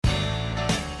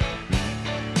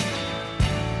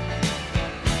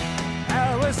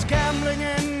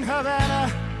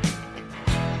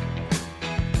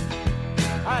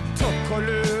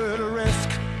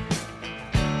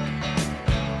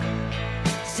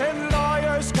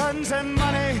guns and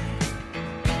money.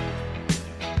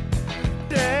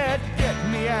 Dad, get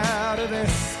me out of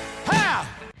this. Ha!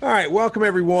 All right, welcome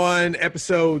everyone.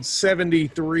 Episode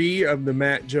 73 of the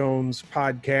Matt Jones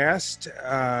podcast.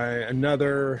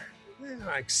 Another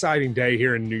exciting day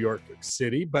here in New York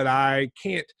City, but I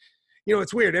can't,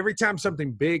 it's weird. Every time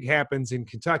something big happens in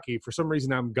Kentucky, for some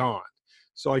reason I'm gone.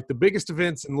 So like the biggest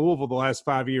events in Louisville the last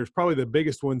 5 years, probably the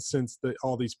biggest one since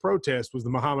all these protests was the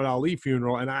Muhammad Ali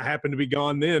funeral, and I happened to be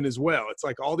gone then as well. It's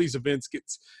like all these events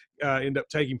end up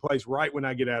taking place right when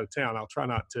I get out of town. I'll try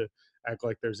not to act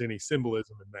like there's any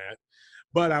symbolism in that.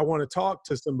 But I want to talk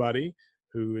to somebody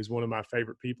who is one of my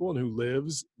favorite people and who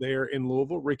lives there in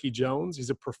Louisville, Ricky Jones. He's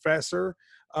a professor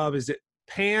of, is it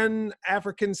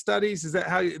Pan-African Studies? Is that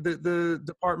how the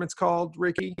department's called,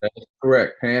 Ricky? That's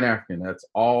correct. Pan-African. That's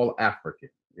all African.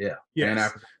 Yeah. Yes.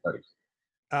 Pan-African Studies.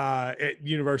 At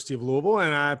University of Louisville,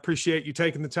 and I appreciate you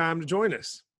taking the time to join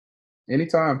us.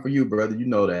 Anytime for you, brother. You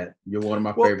know that. You're one of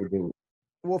my favorite dudes.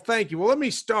 Well, thank you. Well, let me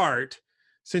start,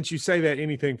 since you say that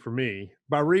anything for me,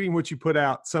 by reading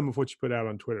some of what you put out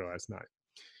on Twitter last night.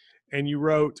 And you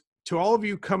wrote, "To all of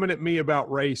you coming at me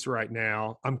about race right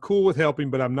now, I'm cool with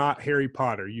helping, but I'm not Harry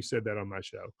Potter." You said that on my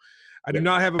show. "I do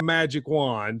not have a magic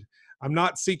wand. I'm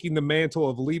not seeking the mantle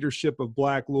of leadership of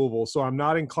Black Louisville, so I'm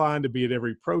not inclined to be at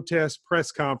every protest,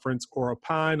 press conference, or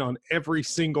opine on every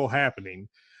single happening.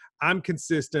 I'm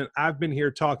consistent. I've been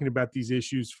here talking about these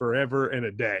issues forever and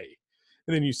a day."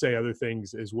 And then you say other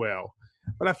things as well.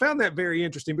 But I found that very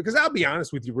interesting because I'll be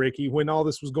honest with you, Ricky, when all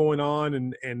this was going on,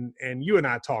 and you and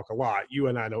I talk a lot. You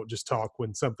and I don't just talk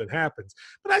when something happens.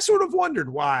 But I sort of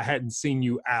wondered why I hadn't seen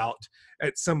you out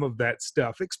at some of that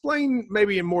stuff. Explain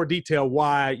maybe in more detail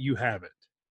why you haven't.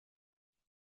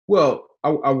 Well,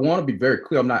 I want to be very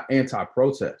clear. I'm not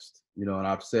anti-protest, and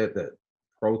I've said that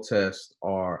protests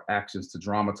are actions to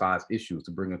dramatize issues,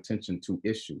 to bring attention to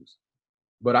issues.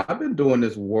 But I've been doing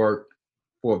this work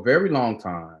for a very long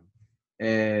time.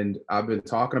 And I've been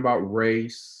talking about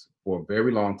race for a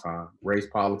very long time, race,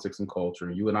 politics, and culture.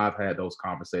 And you and I have had those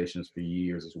conversations for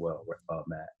years as well,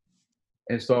 Matt.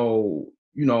 And so,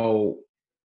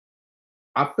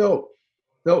 I felt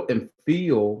and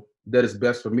feel that it's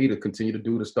best for me to continue to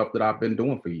do the stuff that I've been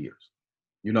doing for years.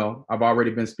 I've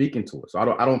already been speaking to it. So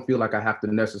I don't feel like I have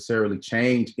to necessarily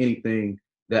change anything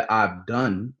that I've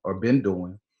done or been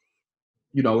doing.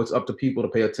 It's up to people to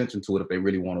pay attention to it if they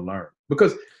really want to learn.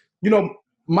 Because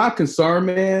my concern,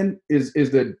 man, is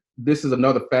that this is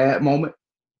another fad moment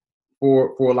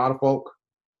for a lot of folk,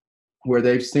 where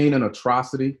they've seen an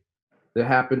atrocity that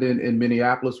happened in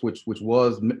Minneapolis, which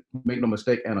was, make no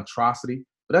mistake, an atrocity.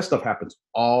 But that stuff happens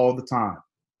all the time,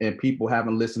 and people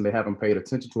haven't listened, they haven't paid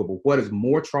attention to it. But what is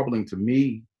more troubling to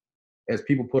me, as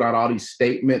people put out all these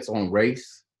statements on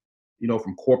race,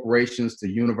 from corporations to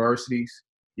universities,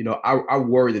 I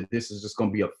worry that this is just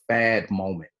going to be a fad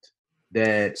moment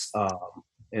that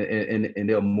and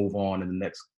they'll move on in the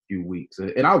next few weeks.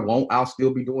 And I'll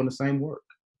still be doing the same work.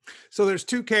 So there's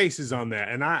two cases on that,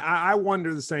 and I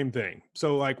wonder the same thing.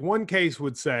 So like one case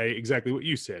would say exactly what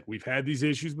you said. We've had these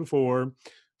issues before.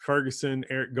 Ferguson,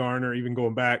 Eric Garner, even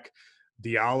going back,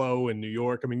 Diallo in New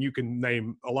York. I mean, you can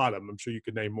name a lot of them. I'm sure you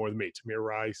could name more than me, Tamir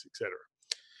Rice, et cetera.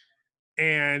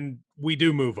 And we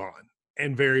do move on,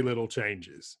 and very little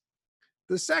changes.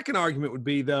 The second argument would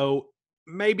be, though,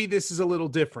 maybe this is a little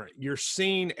different. You're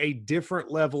seeing a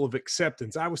different level of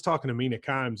acceptance. I was talking to Mina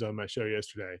Kimes on my show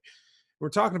yesterday. We're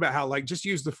talking about how, just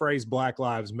use the phrase Black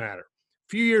Lives Matter. A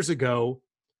few years ago,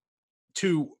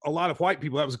 to a lot of white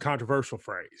people, that was a controversial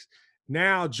phrase.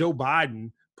 Now Joe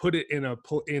Biden put it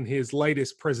in his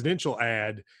latest presidential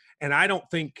ad, and I don't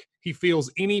think he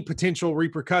feels any potential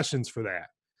repercussions for that.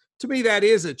 To me, that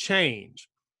is a change.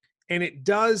 And it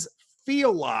does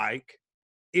feel like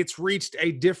it's reached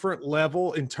a different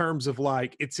level in terms of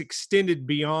it's extended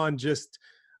beyond just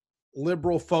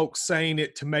liberal folks saying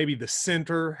it to maybe the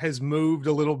center has moved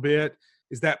a little bit.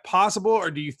 Is that possible,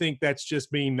 or do you think that's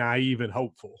just being naive and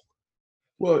hopeful?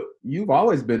 Well, you've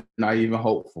always been naive and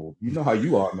hopeful. You know how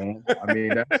you are, man. I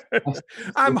mean,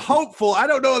 I'm hopeful. I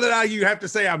don't know that you have to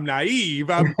say I'm naive.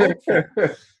 I'm hopeful.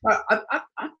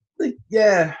 I think,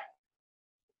 yeah.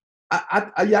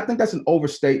 I think that's an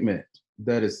overstatement.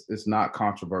 That it's not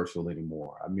controversial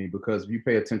anymore. I mean, because if you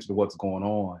pay attention to what's going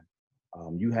on,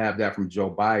 you have that from Joe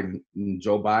Biden. And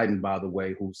Joe Biden, by the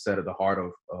way, who sat at the heart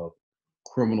of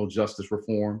criminal justice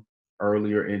reform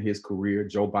earlier in his career.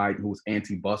 Joe Biden, who was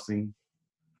anti-busing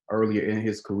earlier in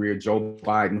his career. Joe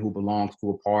Biden, who belongs to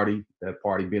a party, that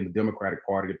party being the Democratic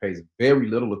Party, that pays very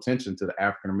little attention to the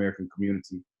African-American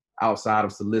community outside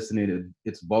of soliciting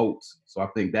its votes. So I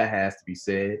think that has to be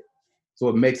said. So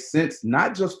it makes sense,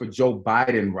 not just for Joe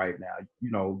Biden right now.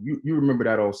 You remember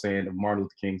that old saying that Martin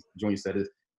Luther King Jr. said is,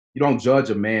 you don't judge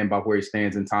a man by where he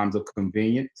stands in times of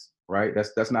convenience, right?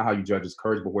 That's not how you judge his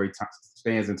courage, but where he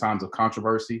stands in times of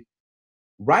controversy.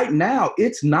 Right now,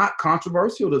 it's not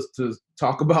controversial to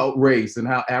talk about race and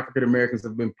how African Americans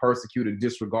have been persecuted,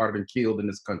 disregarded, and killed in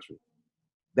this country.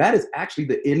 That is actually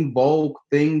the in vogue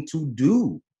thing to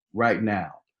do right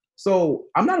now. So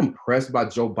I'm not impressed by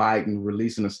Joe Biden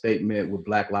releasing a statement with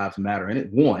Black Lives Matter in it.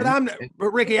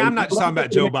 But Ricky, I'm not just talking about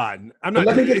Joe Biden. I'm not.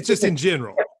 It's just in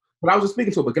general. But I was just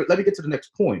speaking to it. But let me get to the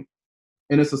next point,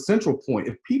 and it's a central point.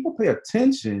 If people pay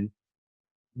attention,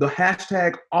 the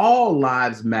hashtag All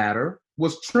Lives Matter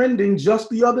was trending just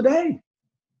the other day,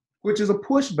 which is a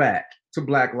pushback to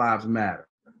Black Lives Matter.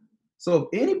 So if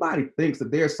anybody thinks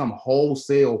that there's some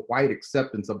wholesale white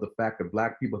acceptance of the fact that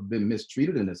Black people have been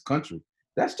mistreated in this country,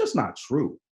 that's just not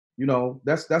true.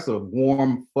 That's a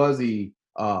warm, fuzzy,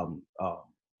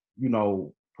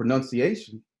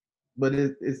 pronunciation, but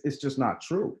it's just not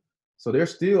true. So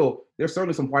there's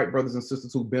certainly some white brothers and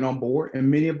sisters who've been on board, and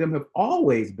many of them have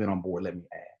always been on board, let me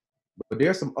add. But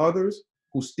there's some others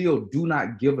who still do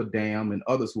not give a damn, and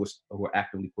others who are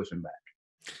actively pushing back.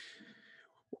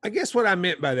 I guess what I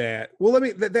meant by that,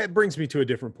 that brings me to a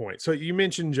different point. So you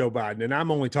mentioned Joe Biden, and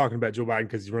I'm only talking about Joe Biden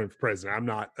because he's running for president. I'm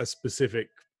not a specific,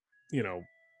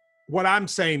 what I'm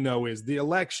saying though is the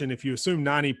election, if you assume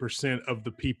 90% of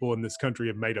the people in this country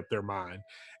have made up their mind,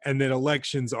 and that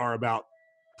elections are about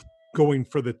going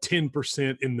for the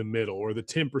 10% in the middle or the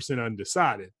 10%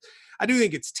 undecided, I do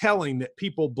think it's telling that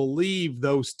people believe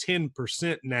those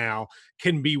 10% now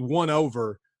can be won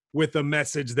over with a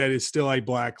message that is still a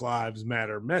Black Lives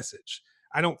Matter message.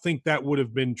 I don't think that would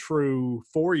have been true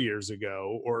 4 years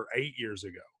ago or 8 years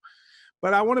ago.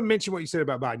 But I want to mention what you said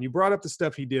about Biden. You brought up the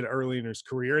stuff he did early in his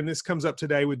career, and this comes up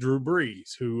today with Drew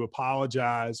Brees, who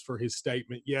apologized for his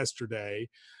statement yesterday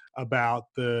about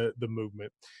the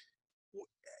movement.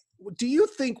 Do you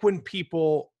think when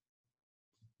people,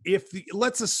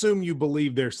 let's assume you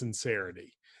believe their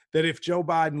sincerity, that if Joe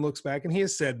Biden looks back, and he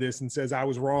has said this and says, I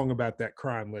was wrong about that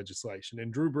crime legislation,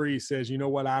 and Drew Brees says, you know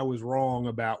what, I was wrong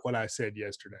about what I said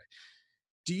yesterday.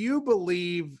 Do you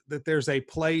believe that there's a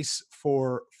place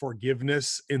for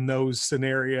forgiveness in those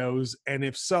scenarios? And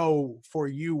if so, for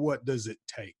you, what does it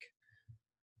take?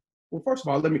 Well, first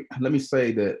of all, let me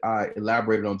say that I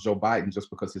elaborated on Joe Biden just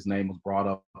because his name was brought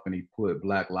up and he put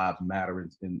Black Lives Matter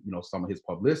in some of his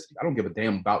publicity. I don't give a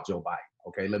damn about Joe Biden.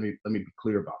 Okay, let me be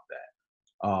clear about that.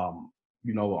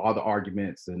 All the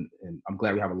arguments, and I'm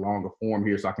glad we have a longer form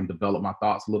here so I can develop my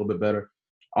thoughts a little bit better.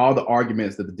 All the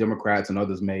arguments that the Democrats and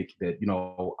others make that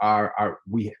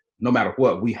we no matter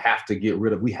what, we have to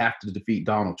defeat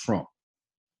Donald Trump.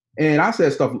 And I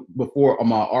said stuff before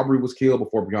Ahmaud Arbery was killed,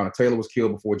 before Breonna Taylor was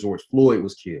killed, before George Floyd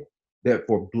was killed, that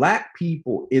for Black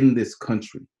people in this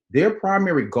country, their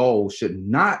primary goal should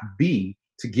not be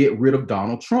to get rid of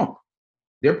Donald Trump.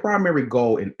 Their primary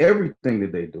goal in everything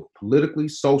that they do, politically,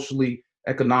 socially,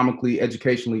 economically,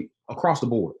 educationally, across the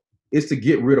board, is to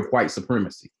get rid of white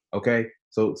supremacy. Okay?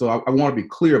 So I want to be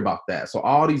clear about that. So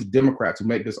all these Democrats who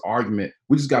make this argument,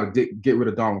 we just got to get rid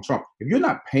of Donald Trump. If you're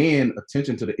not paying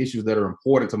attention to the issues that are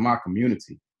important to my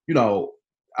community,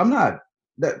 I'm not,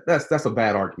 that's a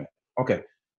bad argument. Okay.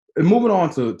 And moving on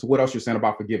to what else you're saying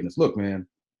about forgiveness. Look, man,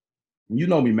 you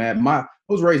know me, man. I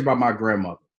was raised by my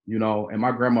grandmother, and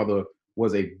my grandmother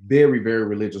was a very, very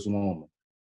religious woman.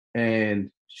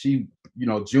 And she,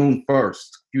 June 1st,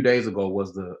 a few days ago,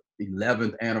 was the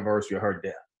 11th anniversary of her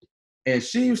death. And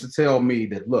she used to tell me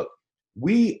that, look,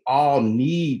 we all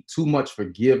need too much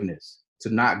forgiveness to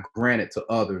not grant it to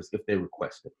others if they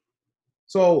request it.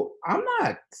 So I'm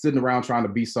not sitting around trying to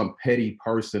be some petty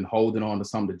person holding on to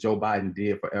something that Joe Biden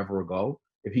did forever ago.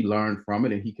 If he learned from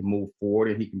it and he can move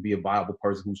forward and he can be a viable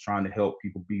person who's trying to help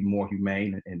people be more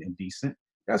humane and decent,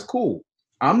 that's cool.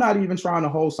 I'm not even trying to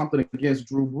hold something against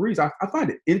Drew Brees. I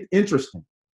find it interesting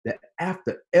that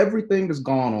after everything that's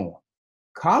gone on,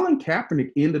 Colin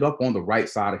Kaepernick ended up on the right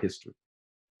side of history.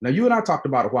 Now, you and I talked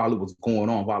about it while it was going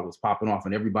on, while it was popping off,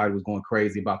 and everybody was going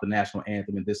crazy about the national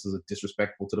anthem, and this is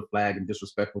disrespectful to the flag and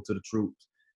disrespectful to the troops.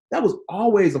 That was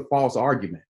always a false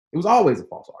argument. It was always a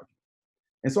false argument.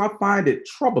 And so I find it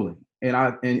troubling.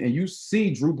 And you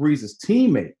see Drew Brees'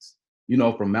 teammates,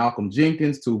 from Malcolm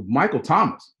Jenkins to Michael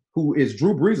Thomas, who is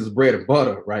Drew Brees' bread and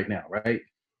butter right now, right?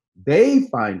 They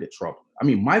find it troubling. I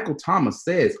mean, Michael Thomas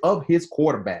says of his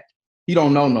quarterback, he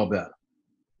don't know no better.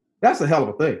 That's a hell of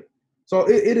a thing. So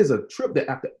it is a trip that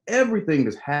after everything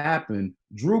that's happened,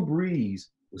 Drew Brees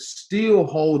was still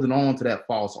holding on to that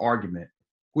false argument,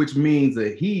 which means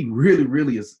that he really,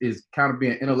 really is kind of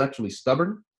being intellectually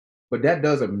stubborn. But that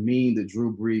doesn't mean that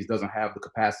Drew Brees doesn't have the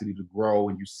capacity to grow.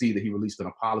 And you see that he released an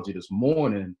apology this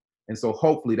morning. And so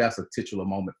hopefully that's a titular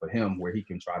moment for him where he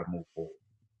can try to move forward.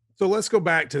 So let's go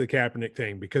back to the Kaepernick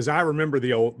thing, because I remember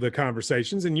the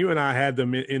conversations, and you and I had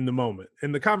them in the moment.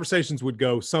 And the conversations would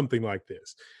go something like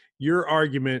this. Your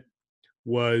argument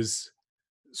was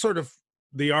sort of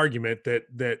the argument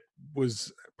that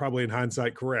was probably in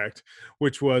hindsight correct,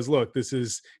 which was, look,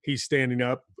 he's standing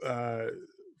up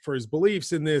for his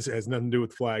beliefs in this. It has nothing to do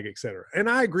with flag, et cetera. And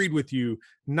I agreed with you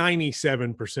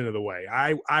 97% of the way.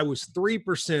 I was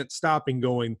 3% stopping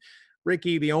going,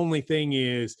 Ricky, the only thing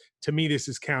is, to me, this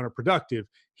is counterproductive.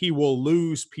 He will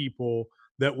lose people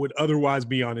that would otherwise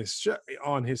be on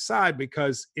his side,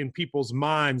 because in people's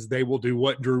minds, they will do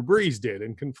what Drew Brees did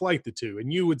and conflate the two.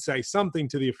 And you would say something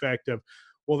to the effect of,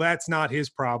 well, that's not his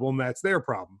problem, that's their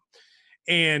problem.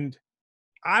 And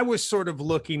I was sort of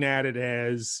looking at it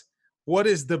as, what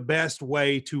is the best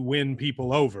way to win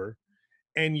people over?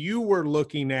 And you were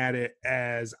looking at it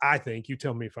as, I think, you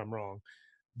tell me if I'm wrong,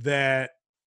 that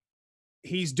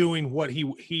he's doing what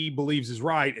he believes is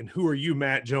right, and who are you,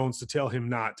 Matt Jones, to tell him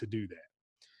not to do that?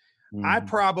 Mm-hmm. I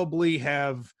probably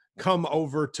have come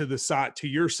over to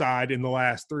your side in the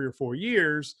last 3 or 4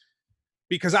 years,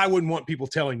 because I wouldn't want people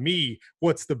telling me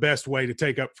what's the best way to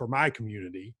take up for my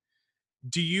community.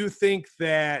 Do you think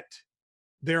that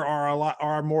there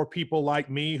are more people like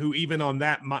me who, even on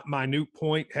that minute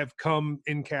point, have come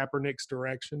in Kaepernick's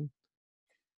direction?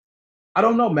 I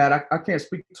don't know, Matt. I can't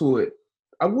speak to it.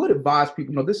 I would advise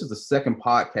people, this is the second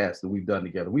podcast that we've done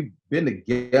together. We've been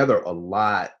together a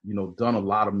lot, done a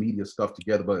lot of media stuff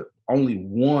together, but only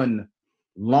one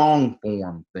long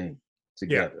form thing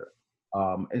together.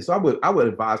 Yeah. And so I would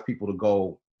advise people to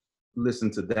go listen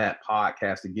to that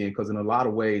podcast again, because in a lot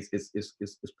of ways it's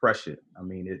prescient. I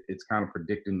mean, it's kind of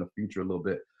predicting the future a little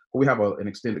bit. But we have an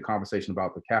extended conversation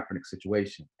about the Kaepernick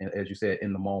situation, and as you said,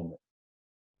 in the moment.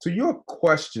 To your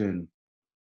question,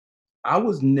 I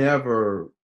was never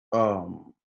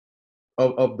of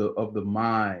the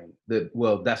mind that,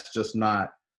 well, that's just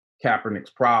not Kaepernick's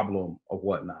problem or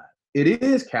whatnot. It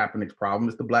is Kaepernick's problem.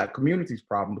 It's the Black community's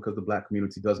problem, because the Black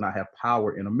community does not have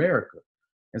power in America.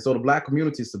 And so the Black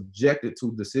community is subjected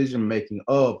to decision-making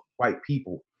of white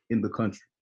people in the country.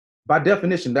 By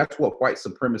definition, that's what white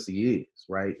supremacy is,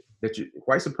 right?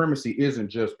 White supremacy isn't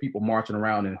just people marching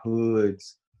around in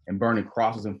hoods and burning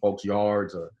crosses in folks'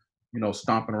 yards, or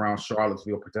stomping around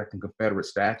Charlottesville protecting Confederate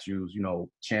statues,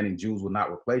 chanting Jews will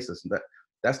not replace us.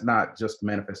 That's not just a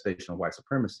manifestation of white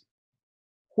supremacy.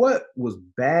 What was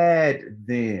bad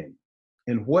then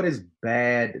and what is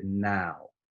bad now?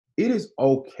 It is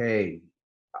okay.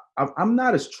 I'm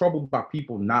not as troubled by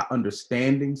people not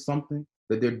understanding something,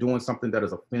 that they're doing something that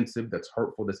is offensive, that's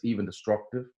hurtful, that's even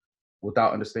destructive,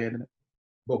 without understanding it.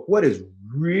 But what is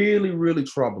really, really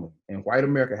troubling, and white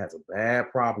America has a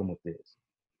bad problem with this,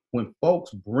 when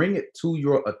folks bring it to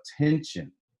your attention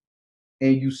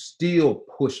and you still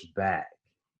push back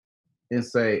and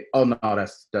say, oh no,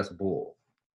 that's bull.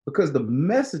 Because the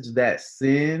message that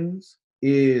sends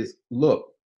is, look,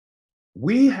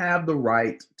 we have the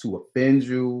right to offend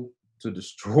you, to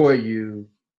destroy you,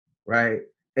 right?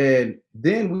 And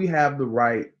then we have the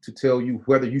right to tell you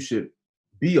whether you should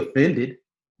be offended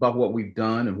by what we've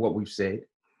done and what we've said.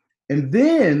 And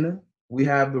then we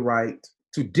have the right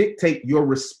to dictate your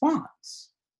response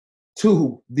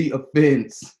to the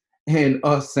offense and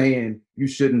us saying you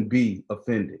shouldn't be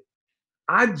offended.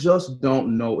 I just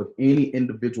don't know if any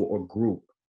individual or group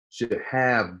should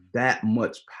have that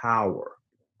much power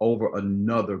over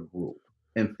another group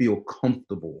and feel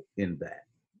comfortable in that.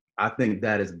 I think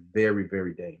that is very,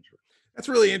 very dangerous. That's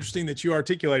really interesting that you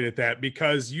articulated that,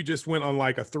 because you just went on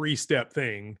like a 3-step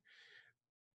thing.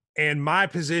 And my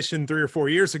position 3 or 4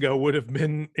 years ago would have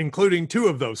been including 2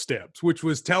 of those steps, which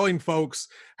was telling folks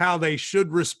how they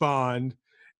should respond,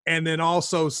 and then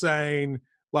also saying,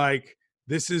 like,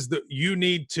 you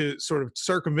need to sort of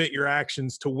circumvent your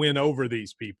actions to win over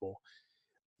these people.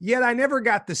 Yet I never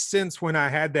got the sense when I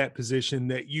had that position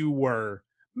that you were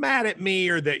mad at me,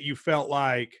 or that you felt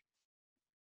like,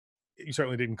 you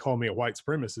certainly didn't call me a white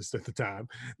supremacist at the time,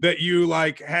 that you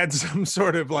like had some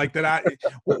sort of like that.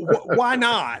 Why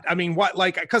not? I mean,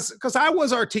 because I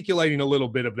was articulating a little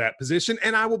bit of that position,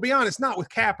 and I will be honest, not with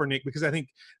Kaepernick, because I think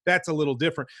that's a little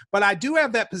different, but I do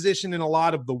have that position in a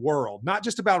lot of the world, not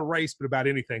just about race, but about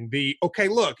anything. Okay,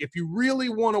 look, if you really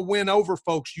want to win over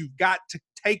folks, you've got to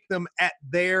take them at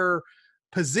their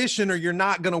position, or you're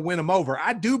not going to win them over.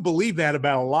 I do believe that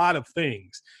about a lot of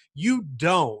things. You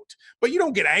don't, but you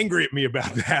don't get angry at me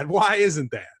about that. Why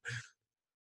isn't that?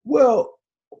 Well,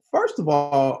 first of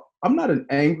all, I'm not an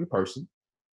angry person.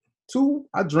 Two,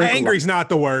 I drink. Angry's not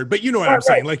the word, but you know what I'm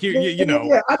saying. Like you know.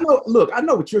 Yeah, I know. Look, I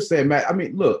know what you're saying, Matt. I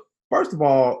mean, look. First of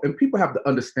all, and people have to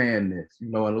understand this,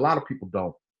 and a lot of people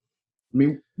don't. I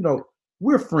mean,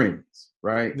 we're friends,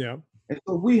 right? Yeah. And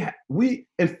so we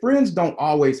and friends don't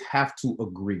always have to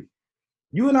agree.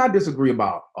 You and I disagree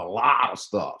about a lot of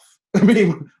stuff. I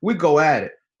mean, we go at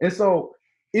it. And so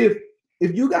if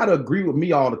you got to agree with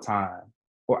me all the time,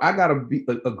 or I got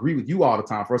to agree with you all the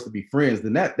time for us to be friends,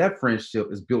 then that friendship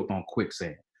is built on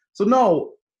quicksand. So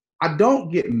no, I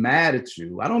don't get mad at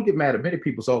you. I don't get mad at many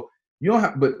people. So you don't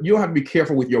have to be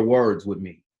careful with your words with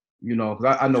me,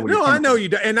 because I know what No, I know you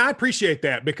do, and I appreciate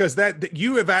that, because that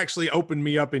you have actually opened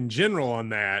me up in general on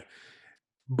that.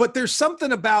 But there's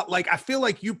something about, like, I feel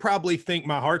like you probably think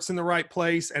my heart's in the right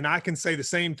place, and I can say the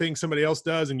same thing somebody else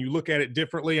does, and you look at it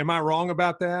differently. Am I wrong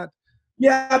about that?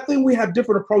 Yeah, I think we have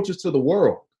different approaches to the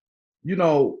world. You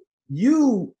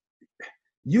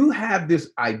have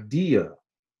this idea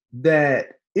that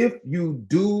if you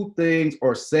do things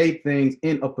or say things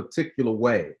in a particular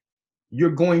way,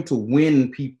 you're going to win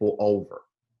people over,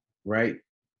 right?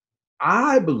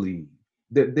 I believe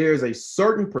that there's a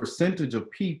certain percentage of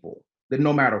people that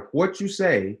no matter what you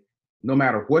say, no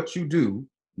matter what you do,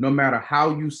 no matter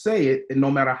how you say it, and no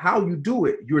matter how you do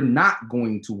it, you're not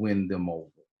going to win them over,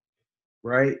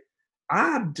 right?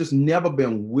 I've just never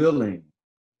been willing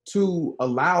to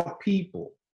allow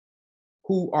people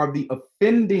who are the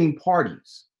offending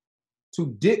parties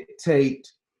to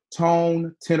dictate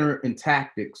tone, tenor, and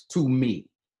tactics to me.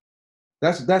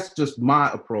 That's just my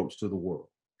approach to the world.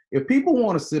 If people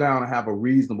want to sit down and have a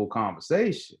reasonable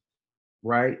conversation,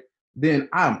 right, then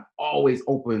I'm always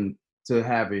open to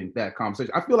having that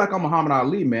conversation. I feel like I'm Muhammad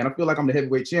Ali, man. I feel like I'm the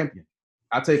heavyweight champion.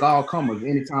 I take all comers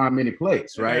anytime, any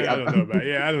place, right? I don't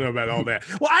know about all that.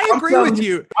 Well, I agree with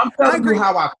you. I'm telling you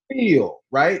how I feel,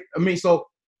 right? I mean, so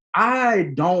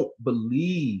I don't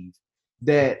believe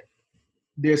that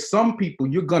there's some people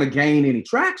you're going to gain any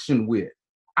traction with.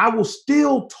 I will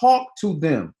still talk to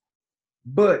them.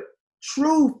 But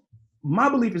truth, my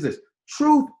belief is this: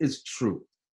 truth is truth,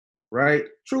 right?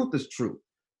 Truth is truth.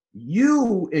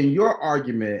 You, in your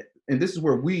argument, and this is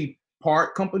where we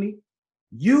part company,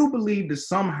 you believe that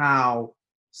somehow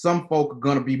some folk are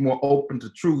going to be more open to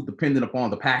truth depending upon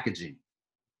the packaging.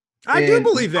 I do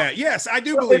believe that. Yes, I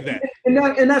do believe that.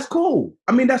 And that's cool.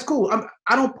 I mean, that's cool.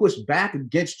 I don't push back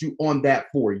against you on that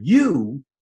for you.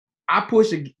 I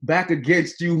push it back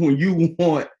against you when you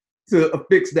want to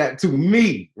affix that to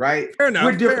me, right? Fair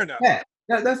enough. Fair enough.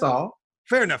 That's all.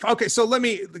 Fair enough. Okay, so let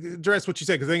me address what you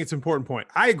said, because I think it's an important point.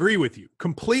 I agree with you,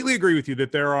 completely agree with you,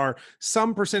 that there are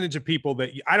some percentage of people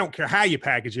that I don't care how you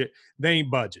package it, they ain't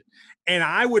budget. And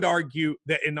I would argue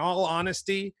that, in all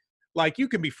honesty, like, you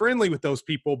can be friendly with those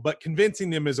people, but convincing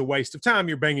them is a waste of time.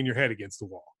 You're banging your head against the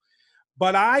wall.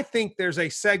 But I think there's a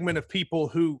segment of people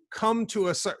who come to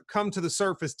the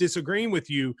surface disagreeing with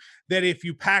you, that if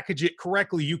you package it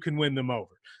correctly, you can win them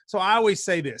over. So I always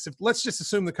say this: let's just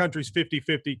assume the country's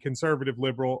 50-50 conservative,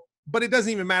 liberal, but it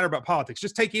doesn't even matter about politics.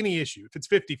 Just take any issue. If it's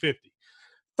 50-50,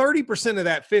 30% of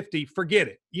that 50, forget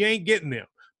it. You ain't getting them.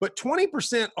 But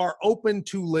 20% are open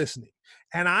to listening.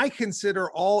 And I consider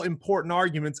all important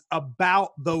arguments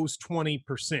about those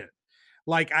 20%.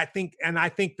 Like, I think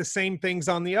the same things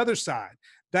on the other side.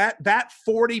 That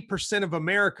 40% of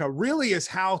America really is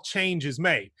how change is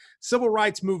made. Civil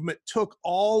rights movement took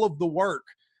all of the work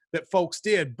that folks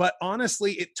did, but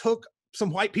honestly, it took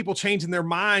some white people changing their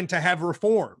mind to have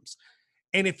reforms.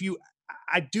 And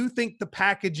I do think the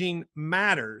packaging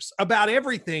matters about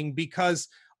everything, because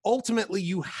ultimately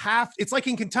it's like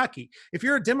in Kentucky. If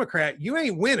you're a Democrat, you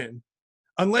ain't winning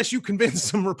unless you convince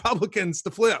some Republicans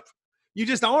to flip. You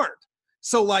just aren't.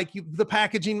 So, like, the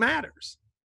packaging matters.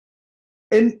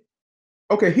 And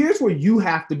okay, here's where you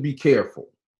have to be careful.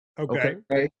 Okay.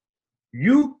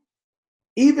 You,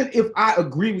 even if I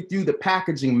agree with you that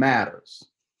packaging matters,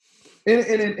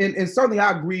 and certainly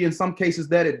I agree in some cases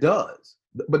that it does,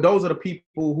 but those are the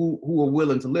people who are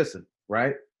willing to listen,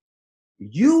 right?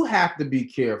 You have to be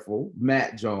careful,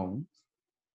 Matt Jones,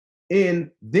 in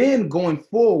then going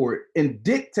forward and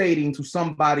dictating to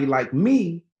somebody like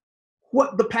me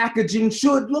what the packaging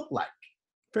should look like.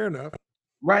 Fair enough.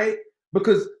 Right?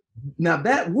 Because now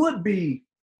that would be,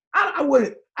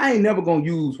 I ain't never gonna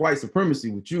use white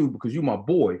supremacy with you because you my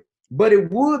boy, but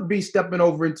it would be stepping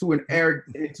over into an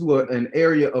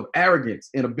area of arrogance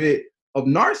and a bit of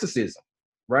narcissism,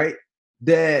 right?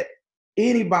 That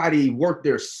anybody worth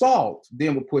their salt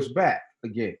then would push back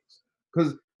against.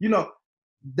 Because,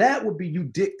 that would be you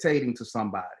dictating to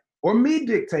somebody, or me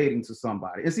dictating to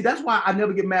somebody. And see, that's why I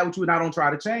never get mad with you and I don't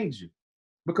try to change you.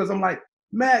 Because I'm like,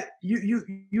 Matt,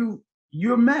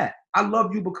 you're Matt. I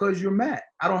love you because you're Matt.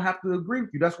 I don't have to agree with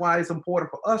you. That's why it's important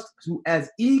for us to, as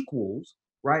equals,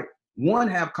 right? One,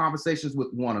 have conversations with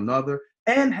one another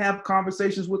and have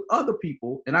conversations with other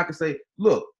people. And I can say,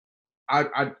 look,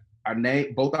 our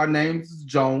name, both our names is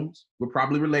Jones. We're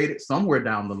probably related somewhere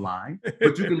down the line,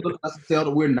 but you can look at us and tell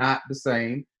that we're not the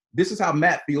same. This is how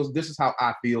Matt feels. This is how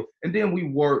I feel. And then we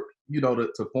work,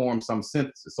 to form some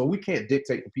synthesis. So we can't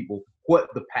dictate to people what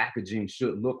the packaging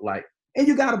should look like. And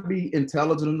you got to be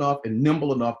intelligent enough and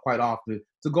nimble enough quite often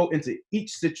to go into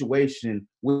each situation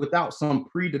without some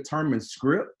predetermined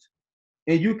script.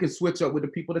 And you can switch up with the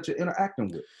people that you're interacting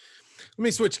with. Let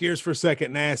me switch gears for a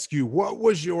second and ask you, what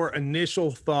was your initial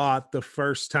thought the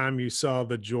first time you saw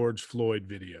the George Floyd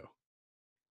video?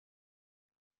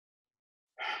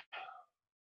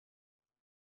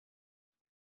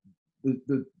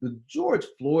 The George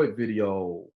Floyd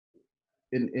video,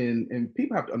 and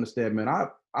people have to understand, man,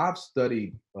 I've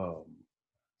studied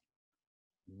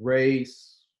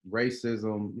racism,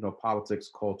 politics,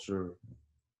 culture,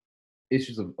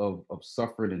 issues of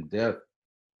suffering and death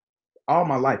all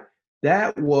my life.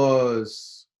 That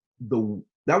was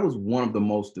one of the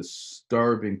most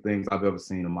disturbing things I've ever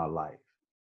seen in my life.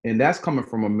 And that's coming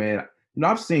from a man,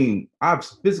 I've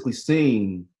physically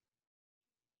seen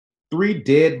 3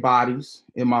 dead bodies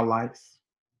in my life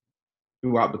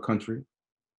throughout the country,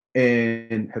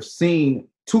 and have seen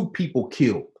 2 people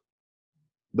killed.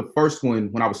 The first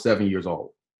one when I was 7 years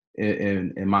old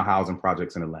in my housing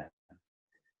projects in Atlanta.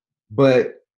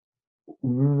 But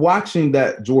watching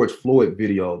that George Floyd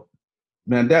video,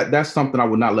 man, that's something I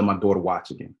would not let my daughter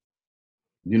watch again.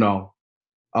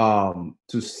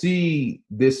 To see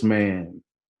this man,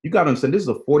 you got to understand, this is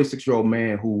a 46-year-old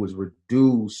man who was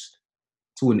reduced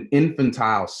to an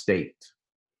infantile state.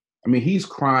 I mean, he's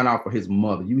crying out for his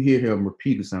mother. You hear him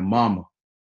repeatedly saying, "Mama,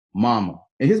 mama."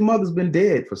 And his mother's been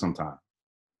dead for some time.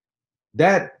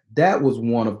 That was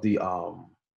one of the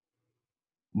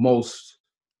most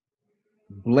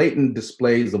blatant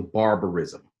displays of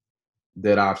barbarism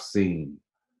that I've seen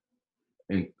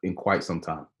in quite some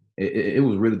time. It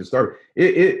was really disturbing.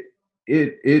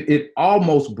 It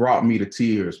almost brought me to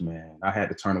tears, man. I had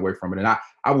to turn away from it, and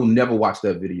I will never watch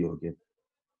that video again.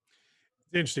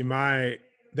 It's interesting.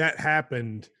 That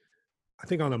happened, I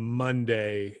think, on a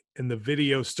Monday, and the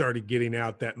video started getting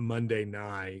out that Monday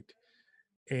night.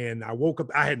 And I woke up,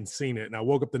 I hadn't seen it. And I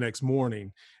woke up the next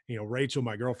morning, Rachel,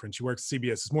 my girlfriend, she works at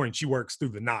CBS this morning. She works through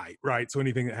the night, right? So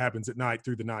anything that happens at night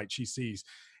through the night, she sees.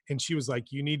 And she was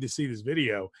like, "You need to see this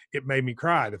video." It made me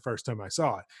cry the first time I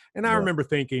saw it. And I remember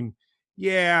thinking,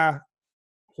 yeah,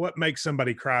 what makes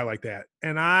somebody cry like that?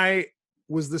 And I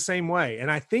was the same way. And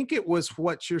I think it was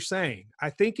what you're saying. I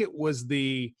think it was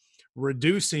the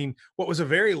reducing what was a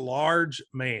very large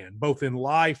man, both in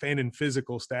life and in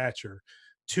physical stature,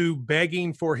 to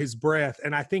begging for his breath.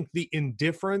 And I think the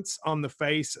indifference on the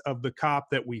face of the cop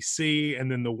that we see,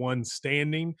 and then the one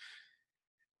standing,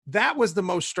 that was the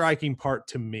most striking part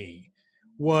to me.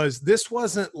 This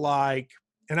wasn't like,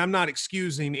 and I'm not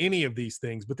excusing any of these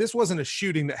things, but this wasn't a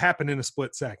shooting that happened in a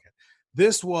split second.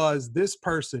 This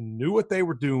person knew what they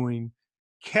were doing,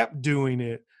 kept doing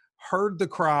it, heard the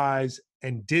cries,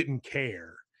 and didn't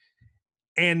care.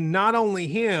 And not only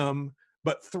him,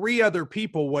 but 3 other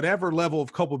people, whatever level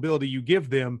of culpability you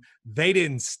give them, they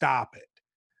didn't stop it.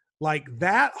 Like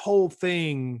that whole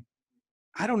thing,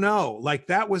 I don't know, like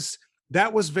that was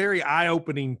very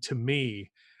eye-opening to me.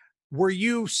 Were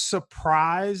you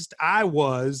surprised? I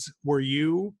was. Were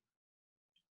you?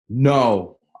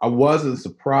 No, I wasn't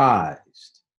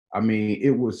surprised. I mean,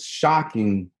 it was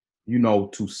shocking,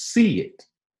 to see it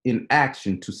in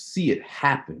action, to see it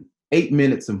happen. 8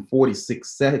 minutes and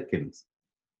 46 seconds.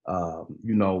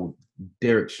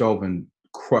 Derek Chauvin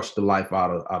crushed the life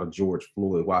out of George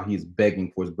Floyd while he's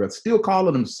begging for his breath, still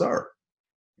calling him sir.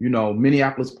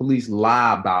 Minneapolis police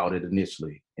lie about it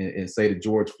initially and say that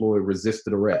George Floyd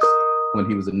resisted arrest when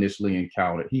he was initially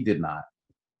encountered. He did not.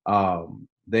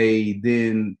 They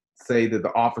then say that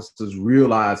the officers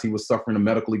realized he was suffering a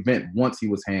medical event once he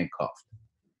was handcuffed.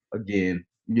 Again,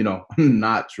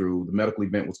 not true. The medical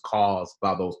event was caused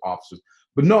by those officers.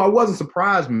 But no, I wasn't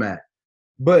surprised, Matt.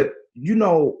 But,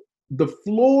 the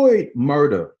Floyd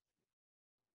murder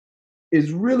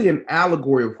is really an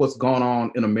allegory of what's gone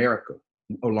on in America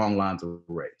along lines of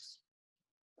race,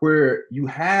 where you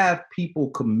have people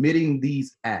committing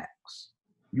these acts.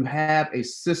 You have a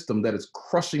system that is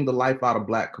crushing the life out of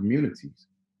Black communities.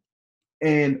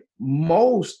 And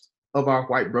most of our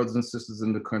white brothers and sisters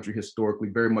in the country historically,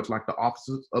 very much like the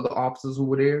other officers who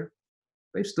were there,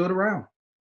 they stood around.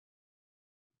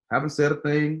 Haven't said a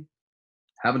thing,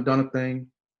 haven't done a thing,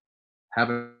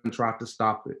 haven't tried to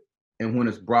stop it. and when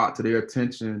it's brought to their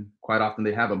attention, quite often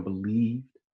they haven't believed.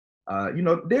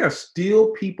 There are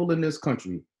still people in this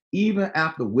country, even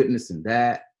after witnessing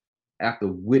that, after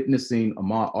witnessing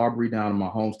Ahmaud Arbery down in my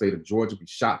home state of Georgia be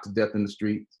shot to death in the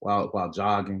street while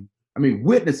jogging. I mean,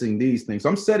 witnessing these things. So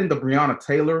I'm setting the Breonna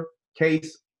Taylor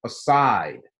case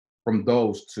aside from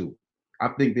those two. I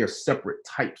think they're separate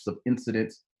types of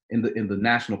incidents in the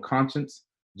national conscience,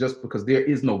 just because there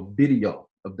is no video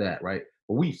of that, right?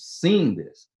 But we've seen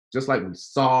this, just like we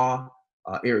saw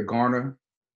Eric Garner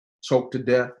choked to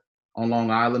death on Long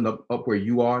Island, up where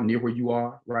you are, near where you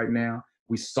are right now.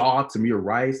 We saw Tamir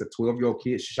Rice, a 12-year-old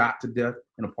kid, shot to death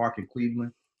in a park in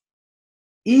Cleveland.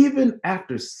 Even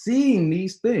after seeing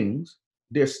these things,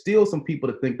 there's still some people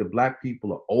that think that Black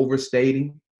people are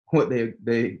overstating what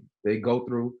they go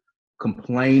through,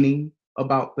 complaining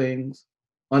about things,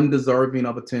 undeserving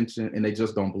of attention, and they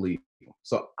just don't believe them.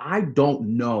 So I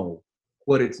don't know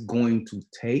what it's going to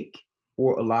take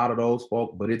for a lot of those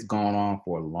folks, but it's gone on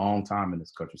for a long time in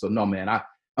this country. So no, man,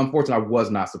 unfortunately, I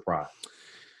was not surprised.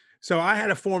 So I had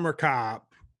a former cop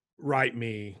write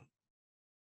me,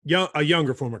 a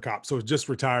younger former cop, so just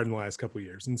retired in the last couple of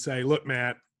years, and say, look,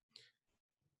 Matt,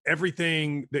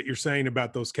 everything that you're saying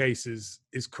about those cases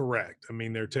is correct. I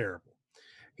mean, they're terrible.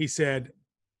 He said,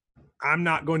 I'm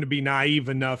not going to be naive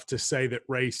enough to say that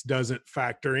race doesn't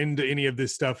factor into any of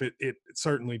this stuff. It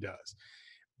certainly does.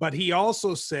 But he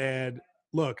also said,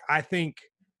 look, I think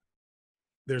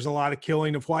there's a lot of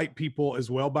killing of white people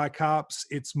as well by cops.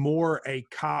 It's more a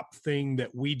cop thing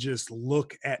that we just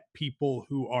look at people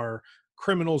who are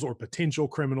criminals or potential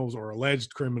criminals or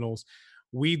alleged criminals.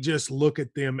 We just look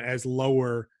at them as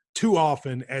lower, too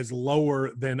often as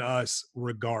lower than us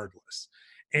regardless.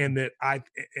 And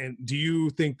do you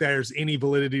think there's any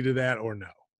validity to that or no?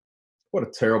 What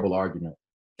a terrible argument.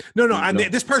 No.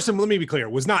 This person, let me be clear,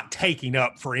 was not taking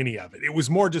up for any of it. It was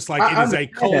more just like it is a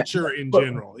culture in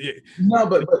general. No,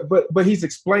 but he's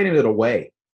explaining it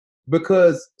away,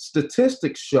 because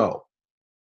statistics show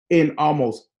in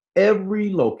almost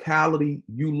every locality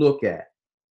you look at,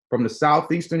 from the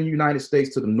southeastern United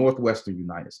States to the northwestern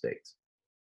United States,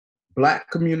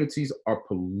 Black communities are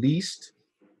policed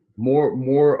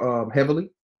more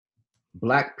heavily.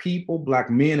 Black people,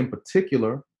 Black men in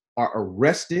particular, are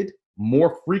arrested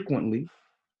more frequently,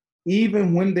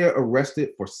 even when they're arrested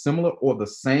for similar or the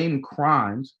same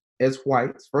crimes as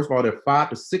whites. First of all, they're 5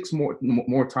 to 6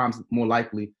 more times more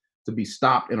likely to be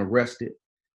stopped and arrested.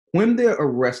 When they're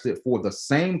arrested for the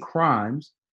same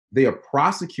crimes, they are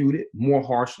prosecuted more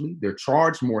harshly. They're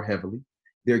charged more heavily.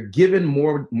 They're given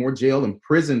more jail and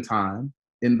prison time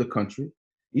in the country.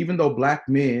 Even though Black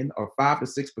men are 5 to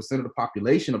 6% of the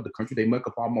population of the country, they make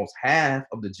up almost half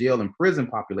of the jail and prison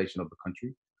population of the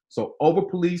country. So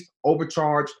over-policed,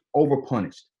 overcharged,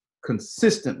 overpunished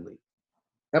consistently.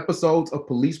 Episodes of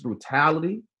police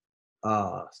brutality,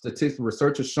 statistical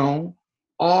research has shown,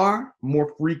 are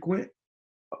more frequent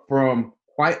from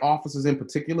white officers in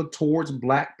particular towards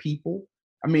Black people.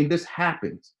 I mean, this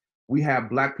happens. We have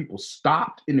Black people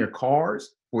stopped in their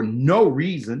cars for no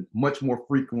reason, much more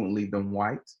frequently than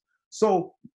whites.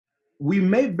 So we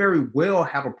may very well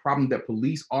have a problem that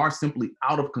police are simply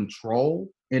out of control,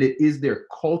 and it is their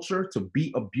culture to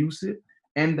be abusive,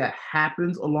 and that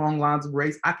happens along lines of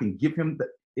race. I can give him that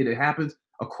it happens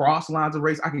across lines of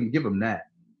race. I can give him that.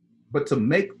 But to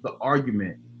make the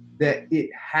argument that it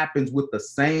happens with the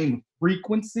same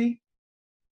frequency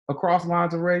across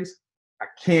lines of race, I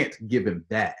can't give him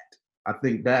that. I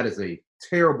think that is a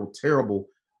terrible, terrible,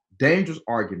 dangerous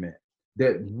argument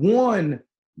that, one,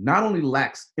 not only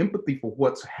lacks empathy for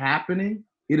what's happening,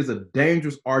 it is a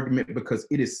dangerous argument because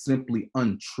it is simply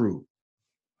untrue.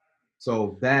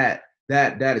 So that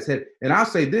is it. And I'll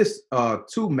say this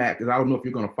too, Matt, because I don't know if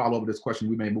you're going to follow up with this question.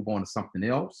 We may move on to something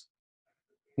else.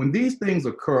 When these things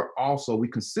occur, also, we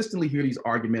consistently hear these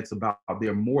arguments about how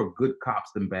there are more good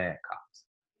cops than bad cops.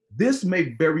 This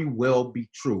may very well be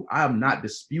true. I am not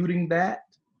disputing that.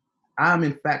 I'm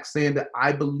in fact saying that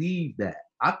I believe that.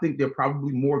 I think there are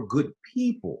probably more good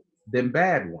people than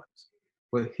bad ones.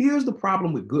 But here's the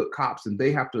problem with good cops, and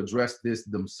they have to address this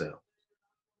themselves.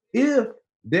 If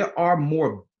there are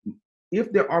more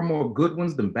good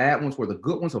ones than bad ones, where the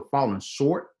good ones have fallen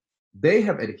short, they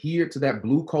have adhered to that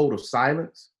blue code of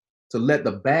silence to let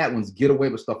the bad ones get away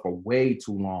with stuff for way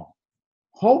too long.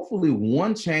 Hopefully,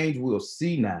 one change we'll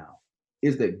see now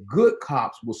is that good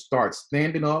cops will start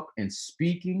standing up and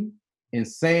speaking and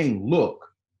saying, look,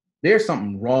 there's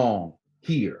something wrong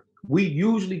here. We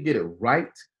usually get it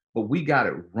right, but we got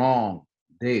it wrong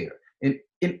there. And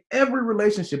in every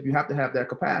relationship, you have to have that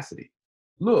capacity.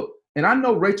 Look, and I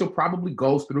know Rachel probably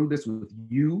goes through this with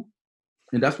you.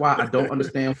 And that's why I don't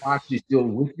understand why she's still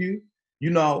with you, you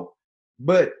know.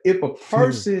 But if a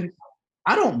person,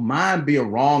 I don't mind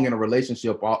being wrong in a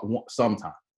relationship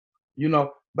sometimes, you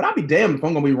know, but I'll be damned if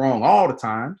I'm gonna be wrong all the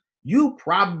time. You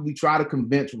probably try to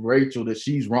convince Rachel that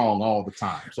she's wrong all the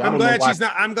time. So I'm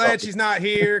glad she's not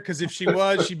here, because if she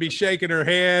was, she'd be shaking her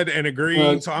head and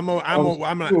agreeing. So I'm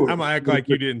gonna act like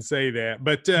you didn't say that.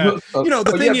 But you know,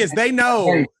 the thing is, they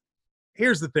know.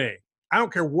 Here's the thing: I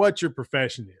don't care what your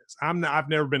profession is. I've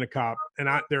never been a cop, and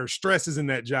there are stresses in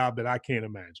that job that I can't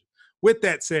imagine. With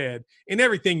that said, in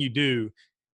everything you do,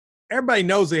 everybody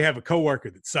knows they have a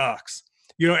coworker that sucks.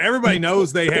 You know, everybody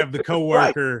knows they have the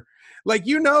coworker. Right. Like,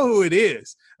 you know who it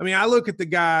is. I mean, I look at the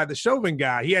guy, the Chauvin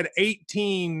guy. He had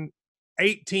 18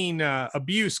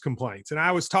 abuse complaints. And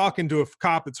I was talking to a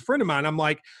cop that's a friend of mine. I'm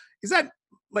like, is that,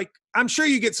 like, I'm sure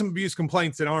you get some abuse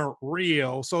complaints that aren't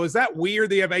real. So is that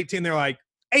weird that you have 18? They're like,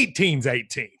 18's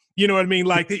 18. You know what I mean?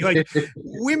 Like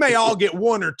we may all get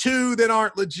one or two that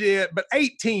aren't legit, but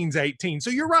 18's 18.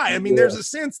 So you're right. I mean, there's a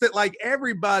sense that, like,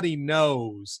 everybody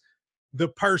knows the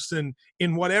person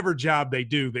in whatever job they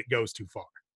do that goes too far.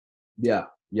 Yeah.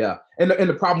 And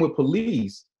the problem with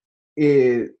police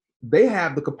is they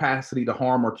have the capacity to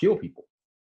harm or kill people.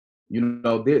 You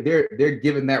know, they're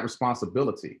given that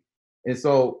responsibility. And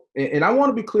so, and I want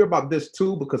to be clear about this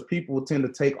too, because people will tend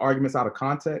to take arguments out of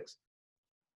context.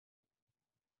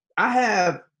 I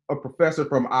have a professor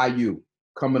from IU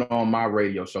coming on my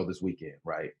radio show this weekend,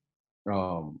 right?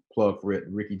 Plug for it,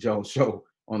 Ricky Jones show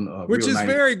on which is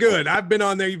very good. I've been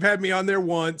on there. You've had me on there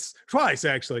twice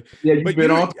actually. Yeah, you've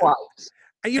been on twice.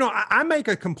 You know, I make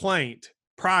a complaint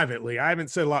privately. I haven't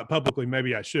said a lot publicly.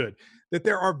 Maybe I should. That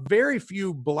there are very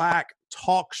few Black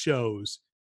talk shows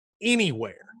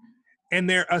anywhere, and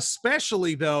they're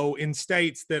especially though in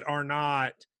states that are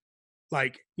not,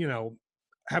 like, you know,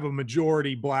 have a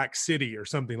majority Black city or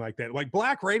something like that. Like,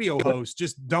 Black radio hosts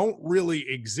just don't really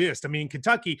exist. I mean, in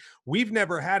Kentucky, we've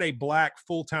never had a Black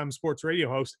full-time sports radio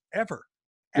host ever.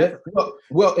 Yeah,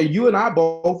 well, and you and I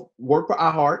both work for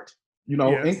iHeart, you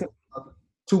know. Yes.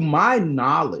 To my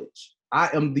knowledge, I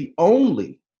am the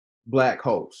only Black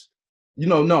host. You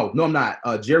know, no, I'm not.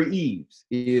 Jerry Eves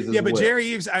is. Yeah, but Jerry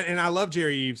Eves, and I love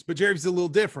Jerry Eves, but Jerry Eves is a little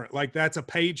different. Like, that's a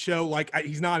paid show. Like,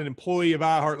 he's not an employee of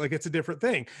iHeart. Like, it's a different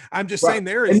thing. I'm just saying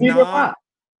there is not.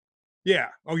 Yeah.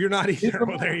 Oh, you're not either.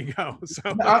 Well, there you go. So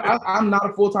I'm not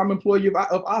a full-time employee of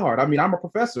iHeart. I mean, I'm a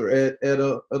professor at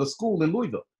a school in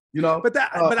Louisville. You know, but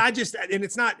I just, and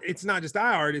it's not just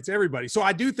iHeart, it's everybody. So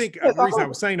I do think the reason I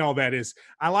was saying all that is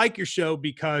I like your show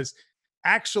because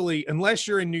actually, unless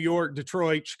you're in New York,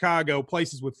 Detroit, Chicago,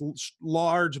 places with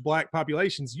large Black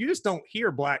populations, you just don't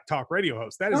hear Black talk radio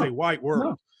hosts. That is a white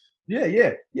world. No.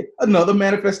 Yeah. Another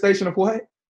manifestation of what?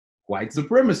 White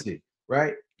supremacy,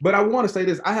 right? But I want to say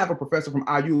this. I have a professor from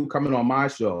IU coming on my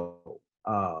show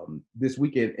this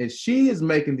weekend, and she is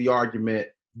making the argument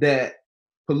that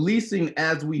policing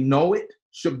as we know it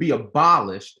should be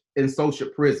abolished, and so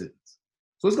should prisons.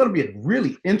 So it's going to be a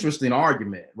really interesting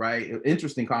argument, right? An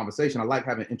interesting conversation. I like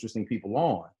having interesting people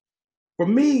on. For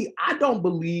me, I don't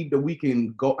believe that we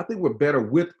can go. I think we're better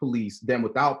with police than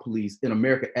without police in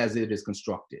America as it is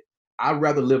constructed. I'd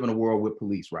rather live in a world with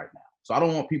police right now. So I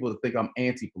don't want people to think I'm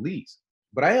anti-police,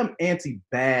 but I am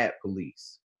anti-bad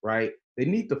police, right? They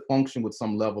need to function with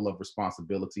some level of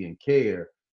responsibility and care.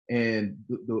 And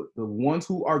the ones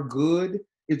who are good,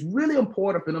 it's really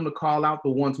important for them to call out the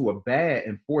ones who are bad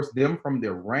and force them from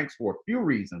their ranks for a few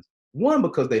reasons. One,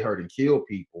 because they hurt and kill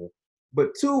people,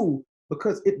 but two,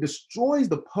 because it destroys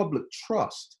the public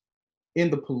trust in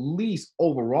the police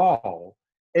overall.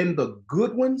 And the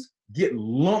good ones get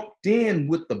lumped in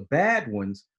with the bad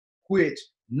ones, which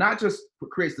not just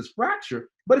creates this fracture,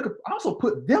 but it could also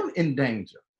put them in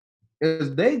danger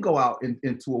as they go out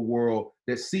into a world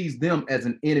that sees them as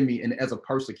an enemy and as a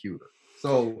persecutor.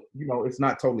 So, you know, it's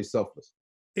not totally selfless.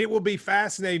 It will be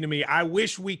fascinating to me. I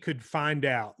wish we could find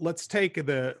out. Let's take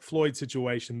the Floyd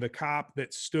situation, the cop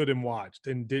that stood and watched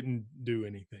and didn't do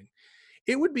anything.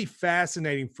 It would be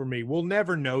fascinating for me. We'll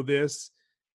never know this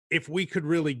if we could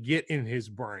really get in his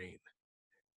brain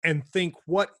and think,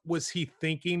 what was he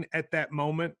thinking at that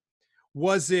moment?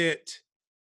 Was it,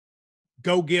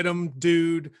 go get him,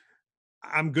 dude?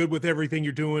 I'm good with everything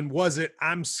you're doing. Was it,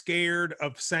 I'm scared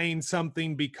of saying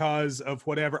something because of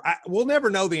whatever? We'll never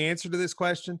know the answer to this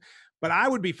question, but I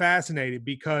would be fascinated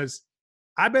because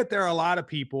I bet there are a lot of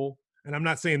people, and I'm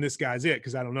not saying this guy's it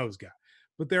because I don't know this guy,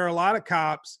 but there are a lot of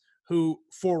cops who,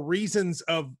 for reasons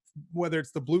of whether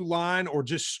it's the blue line or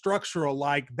just structural,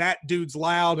 like that dude's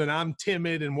loud and I'm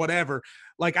timid and whatever.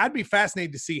 Like, I'd be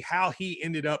fascinated to see how he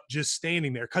ended up just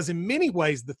standing there. Because in many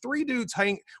ways, the three dudes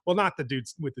well, not the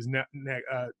dudes with his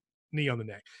knee on the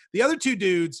neck. The other two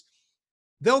dudes,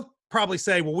 they'll probably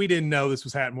say, well, we didn't know this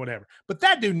was happening, whatever. But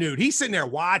that dude knew. He's sitting there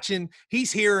watching,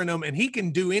 he's hearing them, and he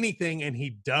can do anything, and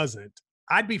he doesn't.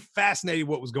 I'd be fascinated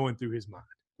what was going through his mind.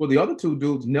 Well, the other two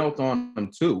dudes knelt on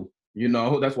him too. You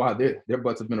know, that's why their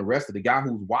butts have been arrested. The guy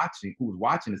who's watching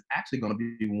is actually going to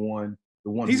be the one.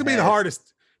 He's gonna be the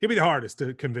hardest. He'll be the hardest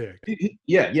to convict.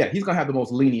 Yeah, he's gonna have the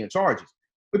most lenient charges.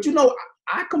 But you know,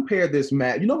 I compare this,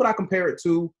 Matt. You know what I compare it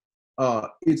to?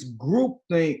 It's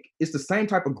groupthink. It's the same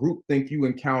type of groupthink you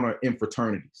encounter in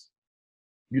fraternities.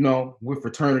 You know, with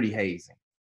fraternity hazing.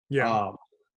 Yeah.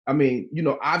 I mean, you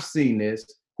know, I've seen this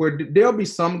where there'll be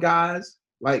some guys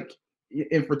like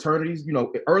in fraternities. You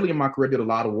know, early in my career, I did a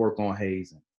lot of work on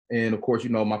hazing, and of course, you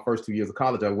know, my first 2 years of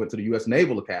college, I went to the U.S.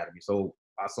 Naval Academy, so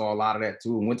I saw a lot of that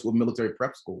too, and went to a military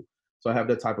prep school, so I have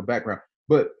that type of background.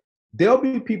 But there'll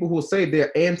be people who will say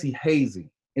they're anti-hazing,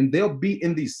 and they'll be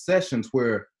in these sessions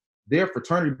where their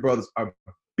fraternity brothers are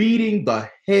beating the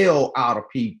hell out of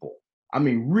people. I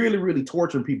mean, really, really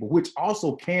torturing people, which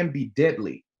also can be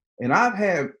deadly. And I've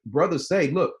had brothers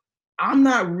say, look, I'm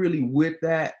not really with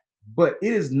that, but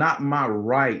it is not my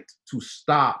right to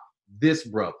stop this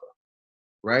brother,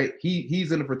 right?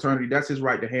 He's in a fraternity. That's his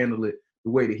right to handle it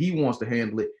the way that he wants to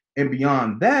handle it. And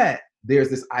beyond that, there's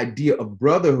this idea of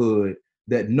brotherhood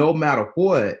that no matter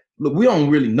what, look, we don't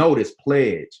really know this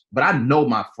pledge, but I know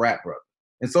my frat brother.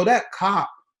 And so that cop,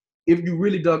 if you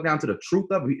really dug down to the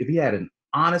truth of it, if he had an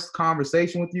honest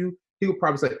conversation with you, he would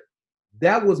probably say,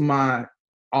 that was my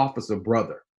officer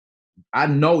brother. I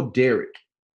know Derek.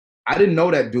 I didn't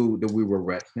know that dude that we were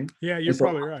arresting. Yeah, you're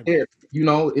probably right. You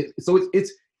know, so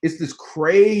it's this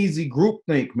crazy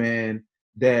groupthink, man,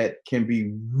 that can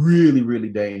be really, really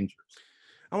dangerous.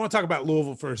 I want to talk about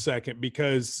Louisville for a second,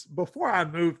 because before I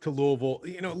moved to Louisville,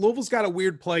 you know, Louisville's got a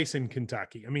weird place in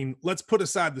Kentucky. I mean, let's put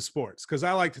aside the sports, because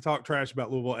I like to talk trash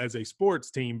about Louisville as a sports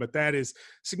team, but that is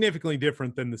significantly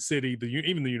different than the city,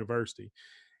 even the university.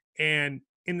 And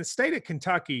in the state of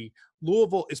Kentucky,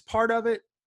 Louisville is part of it,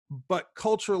 but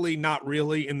culturally not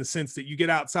really, in the sense that you get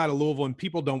outside of Louisville and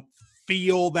people don't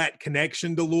feel that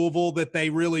connection to Louisville that they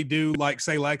really do, like,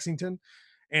 say, Lexington.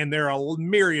 And there are a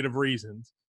myriad of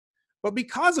reasons. But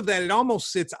because of that, it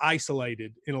almost sits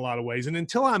isolated in a lot of ways. And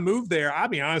until I moved there, I'll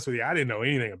be honest with you, I didn't know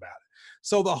anything about it.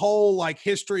 So the whole like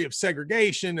history of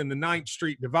segregation and the 9th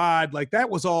Street divide, like that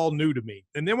was all new to me.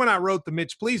 And then when I wrote the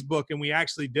Mitch Please book and we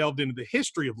actually delved into the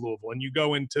history of Louisville, and you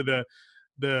go into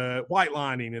the white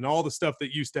lining and all the stuff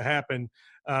that used to happen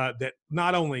that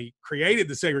not only created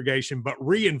the segregation, but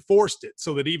reinforced it,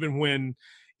 so that even when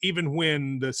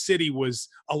the city was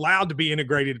allowed to be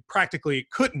integrated, practically it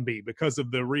couldn't be because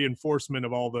of the reinforcement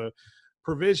of all the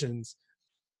provisions.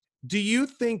 Do you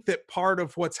think that part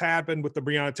of what's happened with the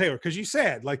Breonna Taylor, because you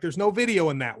said, like, there's no video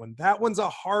in that one. That one's a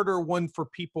harder one for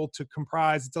people to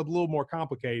comprise. It's a little more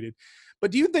complicated.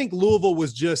 But do you think Louisville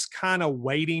was just kind of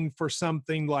waiting for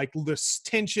something, like this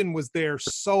tension was there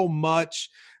so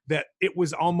much that it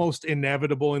was almost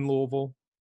inevitable in Louisville?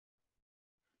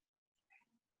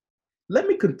 Let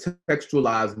me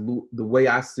contextualize the way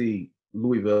I see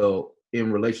Louisville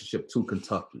in relationship to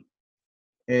Kentucky.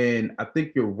 And I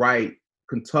think you're right.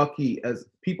 Kentucky, as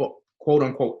people, quote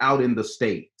unquote, out in the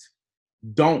state,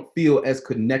 don't feel as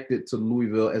connected to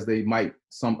Louisville as they might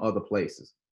some other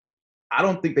places. I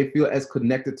don't think they feel as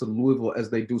connected to Louisville as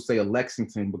they do, say, a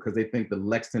Lexington, because they think that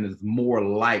Lexington is more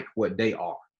like what they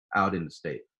are out in the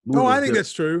state. I think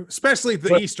that's true, especially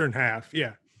the eastern half.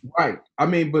 Yeah. Right. I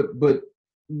mean, but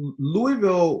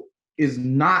Louisville is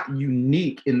not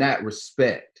unique in that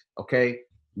respect. Okay.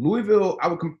 Louisville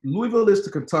is to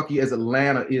Kentucky as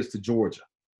Atlanta is to Georgia.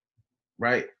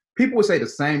 Right. People say the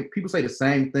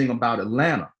same thing about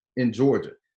Atlanta in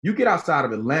Georgia. You get outside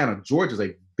of Atlanta, Georgia's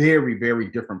a very, very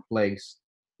different place.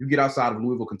 You get outside of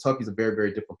Louisville, Kentucky's a very, very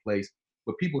different place.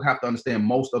 But people have to understand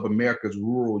most of America's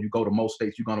rural. You go to most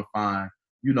states, you're going to find,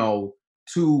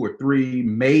 2 or 3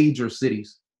 major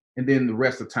cities, and then the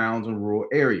rest of towns and rural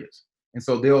areas. And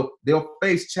so they'll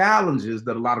face challenges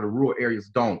that a lot of the rural areas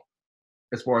don't,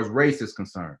 as far as race is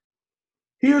concerned.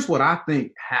 Here's what I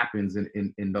think happens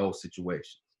in those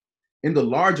situations. In the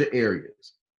larger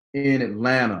areas, in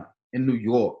Atlanta, in New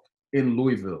York, in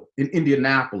Louisville, in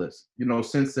Indianapolis,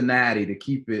 Cincinnati, to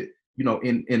keep it,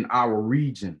 in our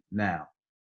region now,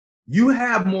 you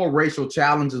have more racial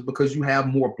challenges because you have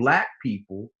more Black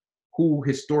people who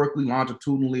historically,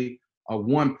 longitudinally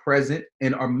are present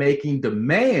and are making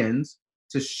demands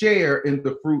to share in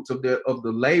the fruits of the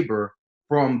labor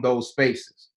from those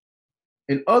spaces.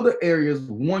 In other areas,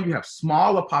 one, you have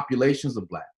smaller populations of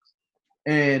Blacks,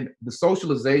 and the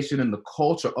socialization and the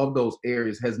culture of those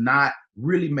areas has not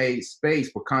really made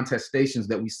space for contestations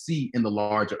that we see in the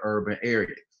larger urban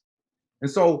areas. And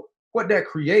so what that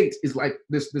creates is like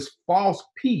this false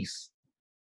peace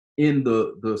in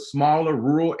the smaller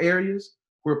rural areas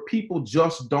where people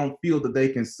just don't feel that they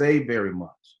can say very much.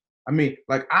 I mean,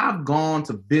 like I've gone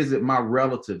to visit my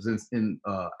relatives in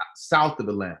south of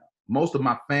Atlanta. Most of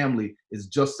my family is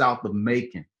just south of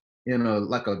Macon in a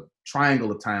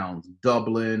triangle of towns,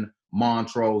 Dublin,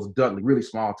 Montrose, Dudley, really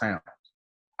small towns.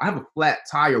 I have a flat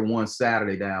tire one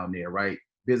Saturday down there, right?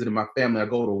 Visiting my family, I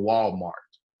go to Walmart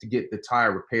to get the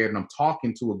tire repaired, and I'm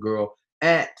talking to a girl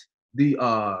at the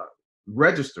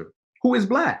register who is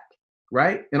Black,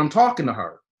 right? And I'm talking to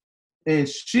her, and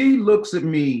she looks at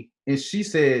me and she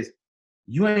says,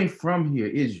 "You ain't from here,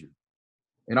 is you?"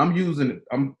 And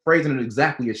I'm phrasing it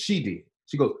exactly as she did.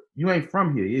 She goes, "You ain't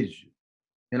from here, is you?"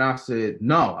 And I said,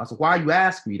 "No." I said, "Why you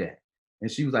ask me that?" And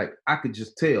she was like, "I could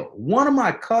just tell. One of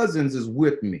my cousins is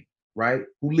with me, right?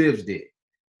 Who lives there."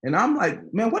 And I'm like,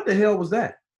 "Man, what the hell was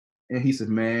that?" And he said,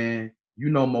 "Man, you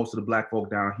know, most of the Black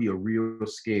folk down here are real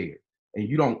scared, and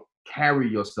you don't carry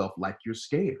yourself like you're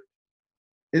scared."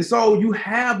 And so you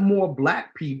have more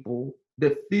Black people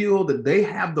that feel that they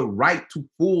have the right to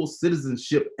full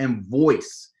citizenship and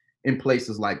voice in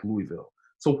places like Louisville.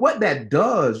 So what that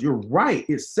does, you're right,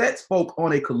 it sets folk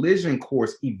on a collision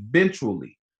course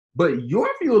eventually. But your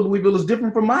view of Louisville is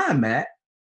different from mine, Matt.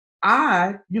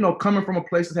 I, coming from a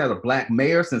place that has a Black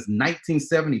mayor since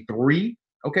 1973,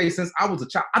 okay, since I was a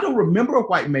child, I don't remember a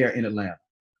white mayor in Atlanta.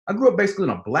 I grew up basically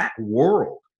in a Black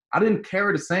world. I didn't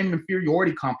carry the same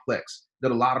inferiority complex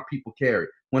that a lot of people carry.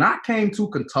 When I came to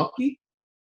Kentucky,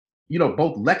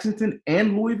 both Lexington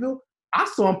and Louisville, I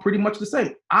saw them pretty much the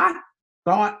same. I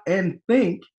thought and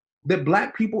think that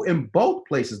Black people in both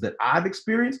places that I've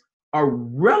experienced are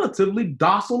relatively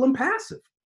docile and passive,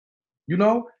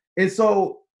 And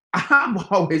so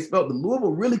I've always felt that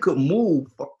Louisville really could move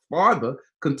farther.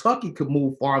 Kentucky could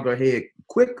move farther ahead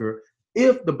quicker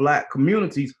if the Black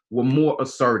communities were more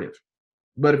assertive.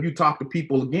 But if you talk to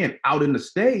people, again, out in the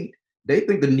state, they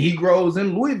think the Negroes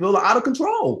in Louisville are out of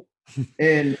control.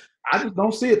 And I just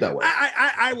don't see it that way.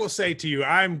 I will say to you,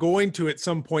 I'm going to at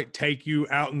some point take you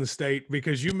out in the state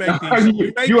because you make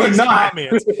these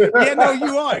comments. Yeah, no,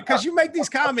 you are, because you make these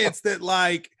comments that,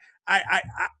 like,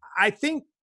 I think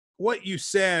what you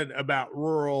said about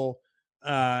rural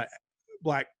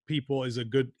Black people is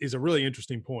a really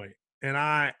interesting point, and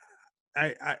I'd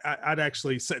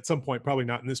actually at some point, probably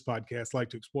not in this podcast, like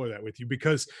to explore that with you,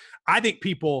 because I think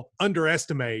people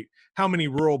underestimate how many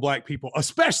rural Black people,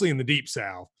 especially in the Deep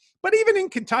South, but even in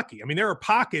Kentucky. I mean, there are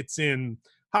pockets in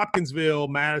Hopkinsville,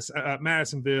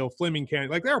 Madisonville, Fleming County.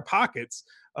 Like, there are pockets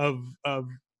of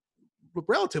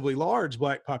relatively large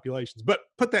Black populations. But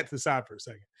put that to the side for a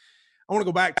second. I want to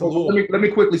go back to Louisville. Let me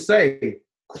quickly say,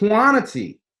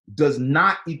 quantity does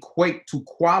not equate to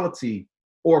quality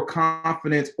or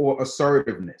confidence or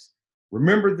assertiveness.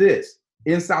 Remember this,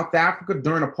 in South Africa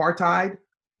during apartheid,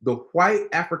 the white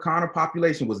Afrikaner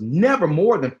population was never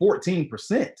more than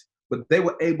 14%, but they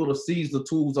were able to seize the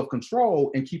tools of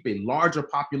control and keep a larger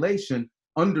population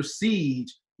under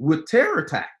siege with terror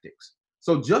tactics.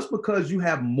 So just because you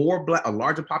have a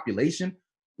larger population,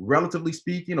 relatively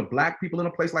speaking, of Black people in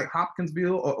a place like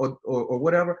Hopkinsville or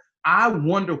whatever, I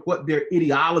wonder what their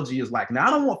ideology is like. Now, I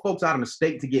don't want folks out in the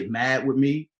state to get mad with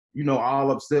me,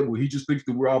 all upset. Well, he just thinks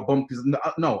that we're all bumped.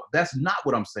 No, that's not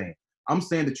what I'm saying. I'm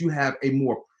saying that you have a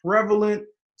more prevalent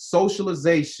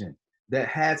socialization that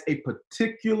has a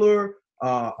particular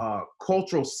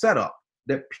cultural setup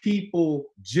that people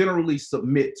generally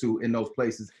submit to in those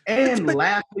places. And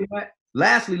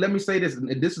lastly, let me say this,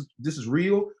 and this is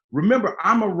real. Remember,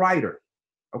 I'm a writer.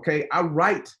 Okay, I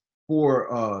write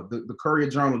for the Courier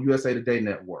Journal, USA Today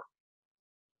Network.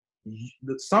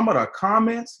 Some of the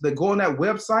comments that go on that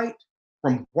website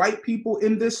from white people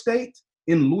in this state,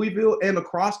 in Louisville and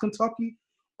across Kentucky,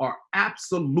 are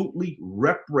absolutely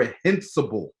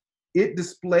reprehensible. It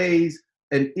displays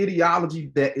an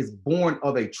ideology that is born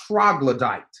of a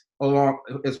troglodyte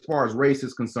as far as race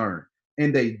is concerned.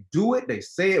 And they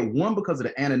say it, one, because of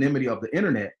the anonymity of the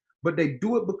internet, but they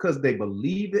do it because they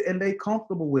believe it and they're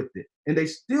comfortable with it. And they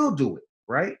still do it,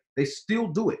 right? They still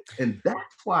do it. And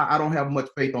that's why I don't have much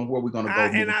faith on where we're going to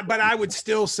go. But I would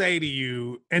still say to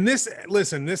you, and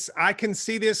I can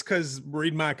see this because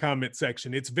read my comment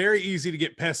section. It's very easy to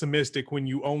get pessimistic when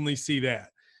you only see that.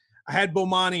 I had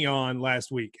Bomani on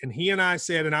last week, and he and I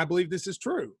said, and I believe this is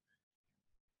true,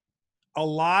 a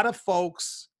lot of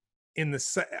folks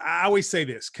I always say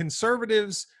this,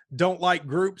 conservatives don't like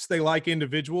groups, they like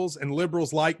individuals, and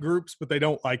liberals like groups, but they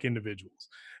don't like individuals.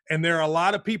 And there are a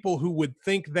lot of people who would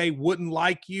think they wouldn't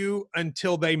like you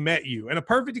until they met you. And a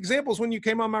perfect example is when you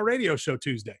came on my radio show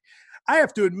Tuesday. I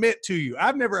have to admit to you,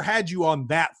 I've never had you on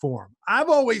that forum. I've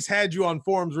always had you on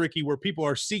forums, Ricky, where people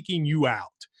are seeking you out.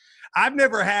 I've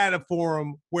never had a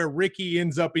forum where Ricky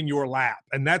ends up in your lap,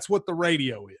 and that's what the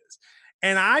radio is.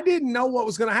 And I didn't know what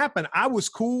was going to happen. I was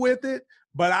cool with it,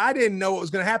 but I didn't know what was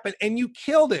going to happen. And you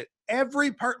killed it.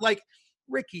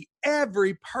 Ricky,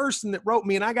 every person that wrote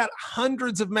me, and I got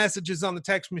hundreds of messages on the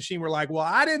text machine, were like, well,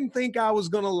 I didn't think I was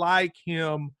going to like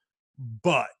him,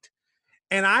 but.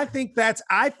 And I think that's,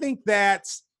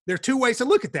 there are two ways to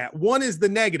look at that. One is the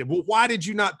negative. Well, why did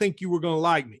you not think you were going to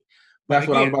like me? That's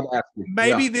what I was about to ask you.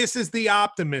 Maybe this is the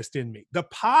optimist in me. The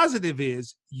positive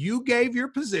is you gave your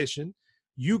position.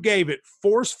 You gave it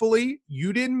forcefully.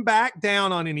 You didn't back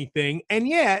down on anything. And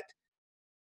yet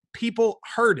people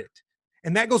heard it.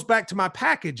 And that goes back to my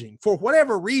packaging. For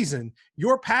whatever reason,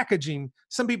 your packaging,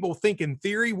 some people think in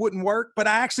theory wouldn't work, but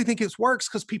I actually think it works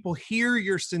because people hear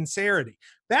your sincerity.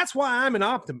 That's why I'm an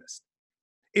optimist,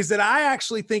 is that I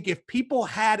actually think if people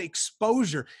had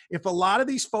exposure, if a lot of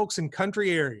these folks in country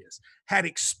areas had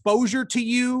exposure to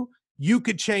you, you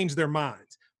could change their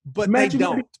minds. But Matt, they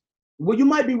don't. Well, you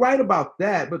might be right about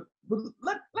that, but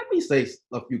let me say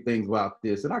a few things about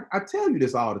this. And I tell you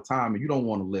this all the time, and you don't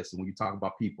want to listen when you talk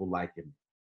about people liking me.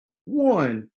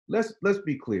 One, let's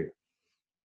be clear.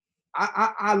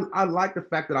 I like the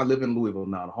fact that I live in Louisville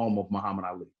now, the home of Muhammad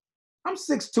Ali. I'm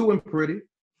 6'2" and pretty.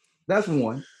 That's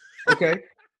one. Okay.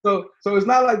 So it's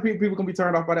not like people can be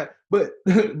turned off by that.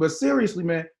 But seriously,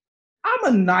 man,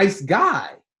 I'm a nice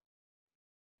guy.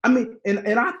 I mean,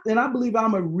 and I believe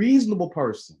I'm a reasonable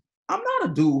person. I'm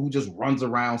not a dude who just runs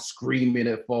around screaming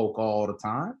at folk all the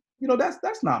time. You know,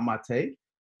 that's not my take.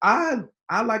 I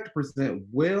like to present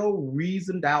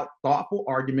well-reasoned out, thoughtful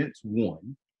arguments,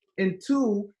 one. And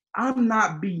two, I'm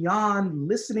not beyond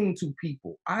listening to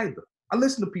people either. I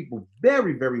listen to people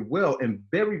very, very well and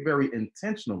very, very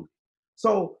intentionally.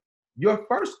 So your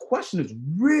first question is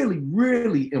really,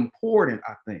 really important,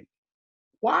 I think.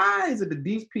 Why is it that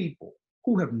these people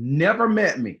who have never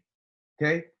met me,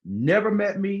 okay, never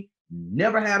met me,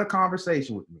 never had a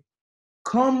conversation with me,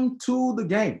 come to the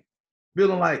game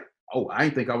feeling like, oh, I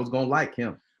didn't think I was going to like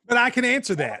him? But I can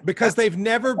answer that because they've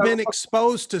never been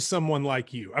exposed to someone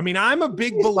like you. I mean, I'm a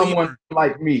big believer. Someone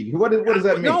like me. What does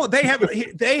that mean? No,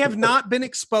 they have not been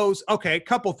exposed. Okay, a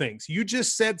couple things. You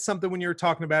just said something when you were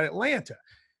talking about Atlanta.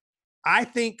 I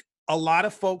think a lot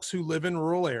of folks who live in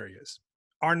rural areas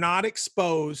are not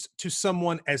exposed to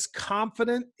someone as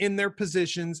confident in their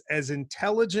positions, as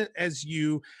intelligent as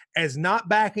you, as not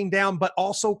backing down, but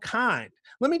also kind.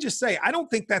 Let me just say, I don't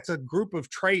think that's a group of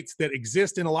traits that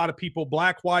exist in a lot of people,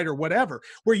 black, white, or whatever,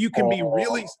 where you can be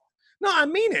really, no, I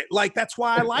mean it. Like, that's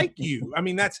why I like you. I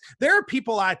mean, there are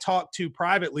people I talk to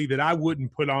privately that I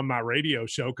wouldn't put on my radio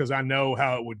show because I know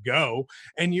how it would go.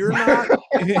 And you're not,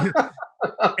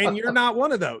 and you're not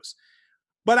one of those.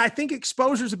 But I think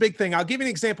exposure is a big thing. I'll give you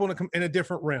an example in a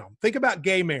different realm. Think about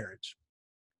gay marriage.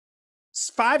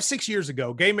 5-6 years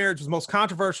ago, gay marriage was the most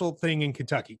controversial thing in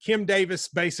Kentucky. Kim Davis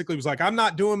basically was like, I'm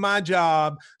not doing my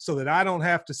job so that I don't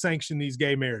have to sanction these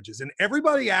gay marriages. And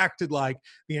everybody acted like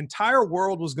the entire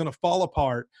world was going to fall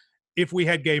apart if we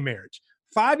had gay marriage.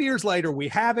 5 years later, we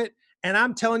have it. And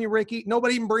I'm telling you, Ricky,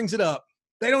 nobody even brings it up.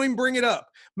 They don't even bring it up.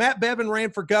 Matt Bevin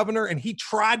ran for governor, and he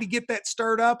tried to get that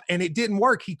stirred up, and it didn't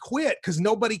work. He quit because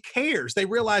nobody cares. They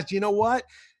realized, you know what?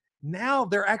 Now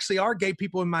there actually are gay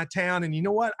people in my town, and you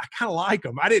know what? I kind of like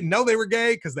them. I didn't know they were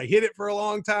gay because they hid it for a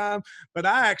long time, but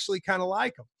I actually kind of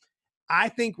like them. I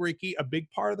think, Ricky, a big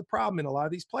part of the problem in a lot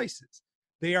of these places,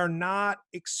 they are not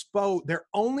exposed. They're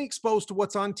only exposed to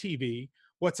what's on TV.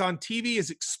 What's on TV is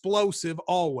explosive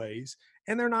always.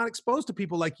 And they're not exposed to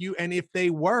people like you. And if they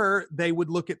were, they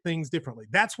would look at things differently.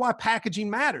 That's why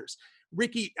packaging matters.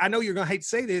 Ricky, I know you're going to hate to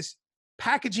say this.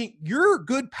 Packaging, you're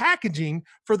good packaging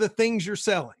for the things you're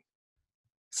selling.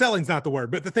 Selling's not the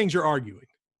word, but the things you're arguing.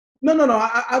 No.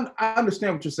 I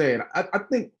understand what you're saying. I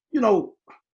think,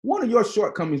 one of your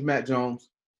shortcomings, Matt Jones,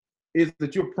 is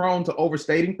that you're prone to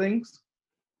overstating things.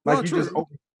 Like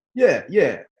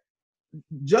yeah.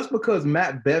 Just because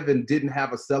Matt Bevin didn't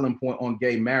have a selling point on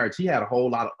gay marriage, he had a whole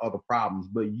lot of other problems.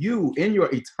 But you, in your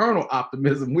eternal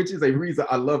optimism, which is a reason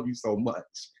I love you so much.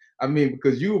 I mean,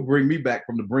 because you will bring me back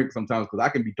from the brink sometimes because I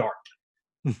can be dark.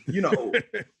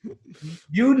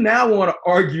 You now want to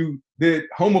argue that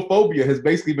homophobia has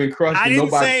basically been crushed. I and didn't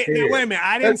nobody say, cares. now, wait a minute.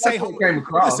 I didn't say, That's what came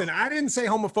across. listen, I didn't say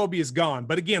homophobia is gone.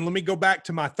 But again, let me go back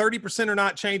to my 30% are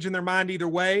not changing their mind either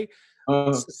way.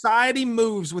 Society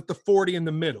moves with the 40 in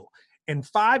the middle. And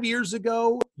 5 years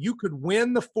ago, you could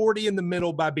win the 40 in the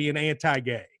middle by being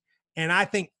anti-gay. And I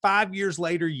think 5 years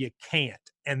later, you can't.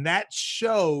 And that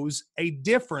shows a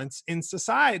difference in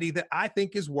society that I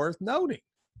think is worth noting.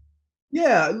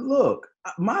 Yeah, look,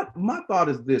 my thought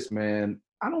is this, man.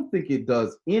 I don't think it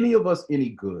does any of us any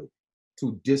good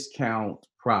to discount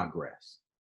progress,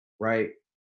 right?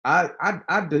 I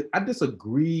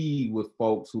disagree with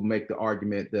folks who make the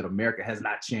argument that America has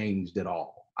not changed at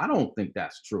all. I don't think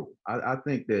that's true. I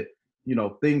think that, you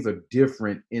know, things are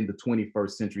different in the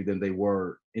 21st century than they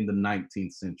were in the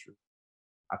 19th century.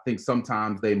 I think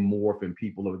sometimes they morph and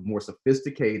people are more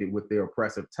sophisticated with their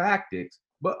oppressive tactics,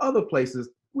 but other places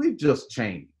we've just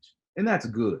changed, and that's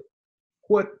good.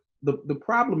 What the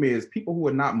problem is, people who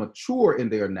are not mature in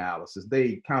their analysis,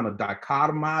 they kind of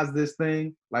dichotomize this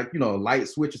thing, like, you know, a light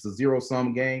switch is a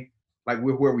zero-sum game. Like,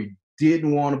 we're where we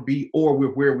didn't want to be, or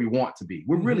we're where we want to be.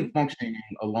 We're really functioning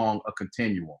along a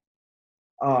continuum.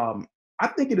 I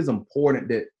think it is important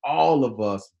that all of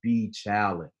us be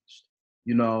challenged.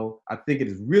 You know, I think it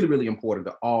is really, really important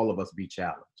that all of us be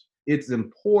challenged. It's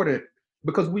important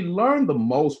because we learn the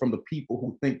most from the people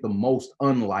who think the most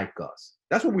unlike us.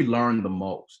 That's what we learn the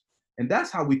most. And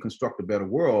that's how we construct a better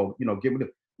world. You know,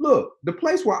 look, the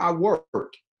place where I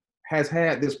work has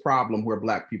had this problem where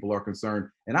Black people are concerned.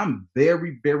 And I'm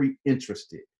very, very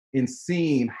interested in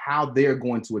seeing how they're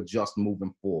going to adjust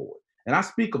moving forward. And I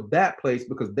speak of that place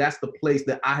because that's the place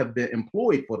that I have been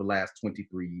employed for the last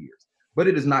 23 years. But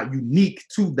it is not unique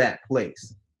to that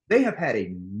place. They have had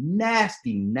a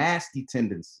nasty, nasty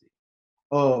tendency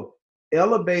of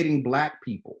elevating Black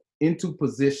people into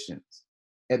positions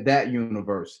at that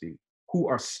university who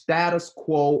are status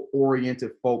quo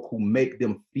oriented folk who make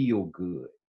them feel good,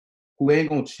 who ain't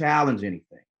gonna challenge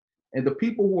anything. And the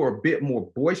people who are a bit more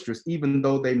boisterous, even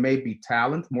though they may be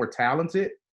more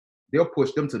talented, they'll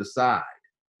push them to the side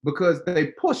because they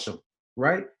push them,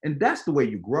 right? And that's the way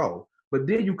you grow. But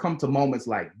then you come to moments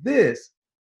like this,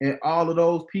 and all of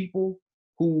those people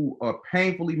who are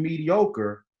painfully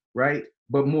mediocre, right,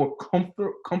 but more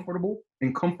comfortable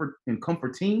and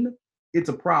comforting, it's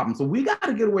a problem. So we got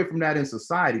to get away from that in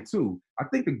society too. I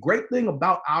think the great thing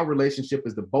about our relationship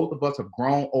is that both of us have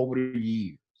grown over the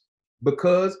years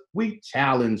because we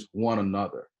challenge one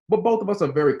another. But both of us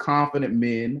are very confident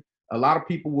men. A lot of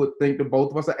people would think that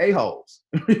both of us are a-holes,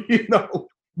 you know,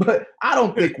 but I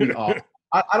don't think we are.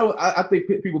 I think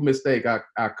people mistake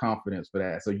our confidence for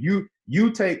that. So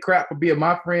you take crap for being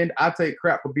my friend. I take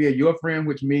crap for being your friend,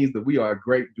 which means that we are a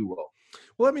great duo.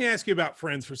 Well, let me ask you about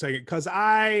friends for a second, because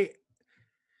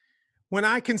when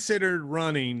I considered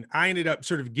running, I ended up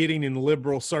sort of getting in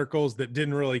liberal circles that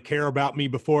didn't really care about me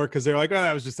before because they're like, oh,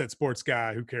 that was just that sports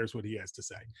guy. Who cares what he has to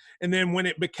say? And then when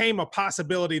it became a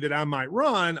possibility that I might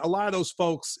run, a lot of those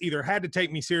folks either had to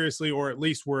take me seriously or at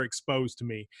least were exposed to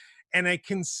me. And a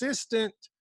consistent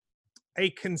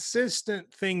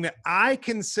thing that I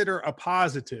consider a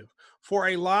positive for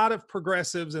a lot of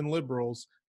progressives and liberals,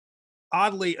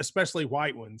 oddly, especially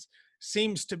white ones,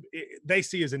 they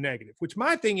see as a negative, which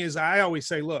my thing is, I always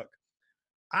say, look,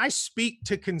 I speak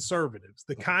to conservatives,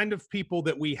 the kind of people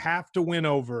that we have to win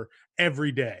over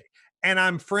every day. And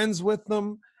I'm friends with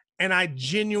them and I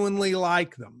genuinely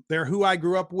like them. They're who I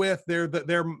grew up with.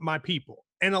 They're my people.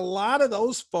 And a lot of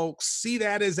those folks see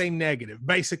that as a negative.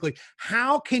 Basically,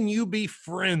 how can you be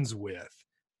friends with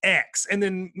X and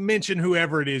then mention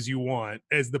whoever it is you want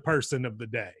as the person of the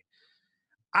day?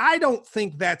 I don't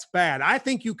think that's bad. I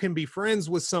think you can be friends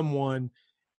with someone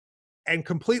and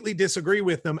completely disagree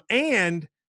with them and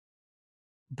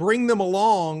bring them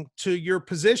along to your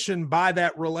position by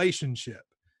that relationship.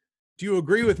 Do you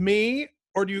agree with me,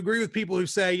 or do you agree with people who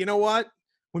say, you know what,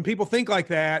 when people think like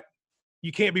that,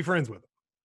 you can't be friends with them?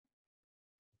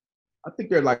 I think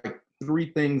there are like three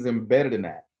things embedded in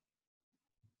that.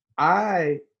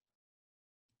 I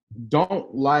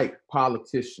don't like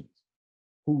politicians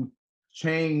who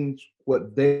change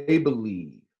what they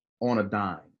believe on a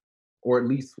dime, or at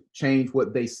least change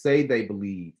what they say they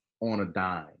believe on a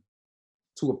dime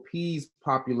to appease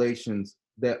populations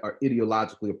that are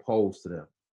ideologically opposed to them.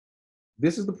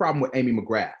 This is the problem with Amy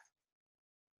McGrath,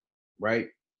 right?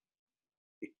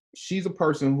 She's a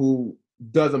person who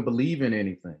doesn't believe in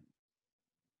anything.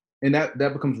 And that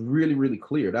becomes really, really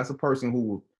clear. That's a person who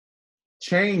will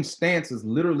change stances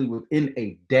literally within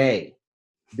a day,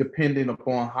 depending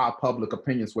upon how public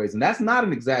opinion sways. And that's not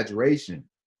an exaggeration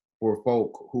for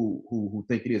folk who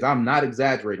think it is. I'm not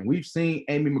exaggerating. We've seen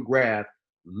Amy McGrath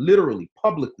literally,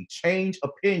 publicly change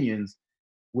opinions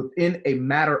within a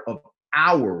matter of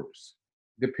hours,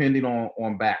 depending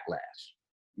on backlash,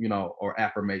 or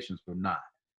affirmations or not.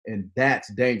 And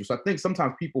that's dangerous. I think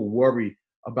sometimes people worry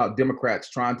about Democrats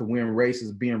trying to win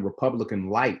races being Republican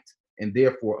light and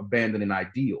therefore abandoning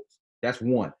ideals. That's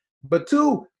one. But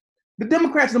two, the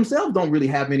Democrats themselves don't really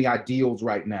have any ideals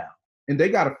right now. And they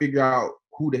got to figure out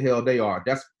who the hell they are.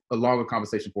 That's a longer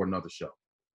conversation for another show.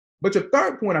 But your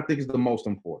third point, I think, is the most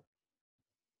important.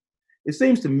 It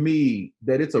seems to me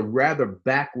that it's a rather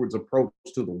backwards approach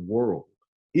to the world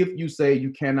if you say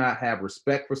you cannot have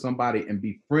respect for somebody and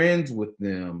be friends with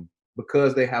them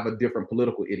because they have a different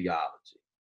political ideology.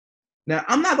 Now,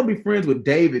 I'm not going to be friends with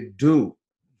David Duke,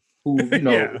 who,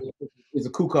 Yeah. is a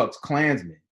Ku Klux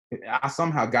Klansman. I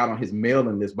somehow got on his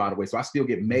mailing list, by the way, so I still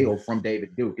get mail from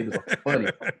David Duke. It is a funny,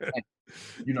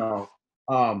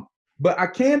 but I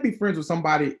can be friends with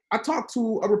somebody. I talked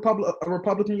to a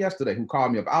Republican yesterday who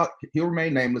called me up. He'll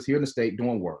remain nameless here in the state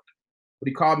doing work. But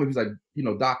he called me. He's like,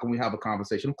 Doc, can we have a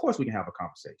conversation? Of course we can have a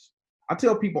conversation. I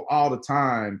tell people all the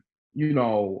time,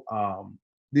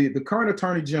 the current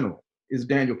Attorney General is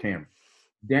Daniel Cameron.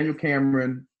 Daniel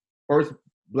Cameron, first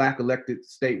Black elected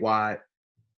statewide.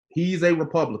 He's a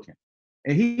Republican.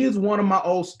 And he is one of my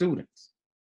old students.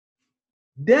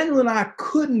 Daniel and I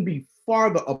couldn't be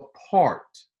farther apart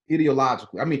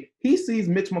ideologically. I mean, he sees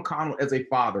Mitch McConnell as a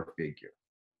father figure.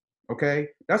 Okay?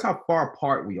 That's how far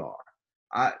apart we are.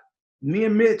 Me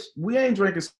and Mitch, we ain't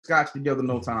drinking scotch together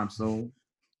no time soon.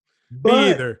 Me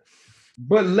either.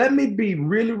 But let me be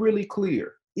really, really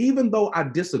clear. Even though I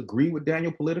disagree with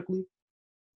Daniel politically,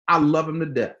 I love him to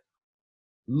death.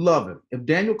 Love him. If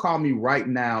Daniel called me right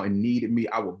now and needed me,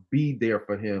 I would be there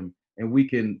for him. And we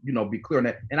can, be clear on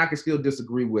that. And I can still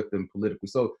disagree with them politically.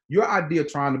 So your idea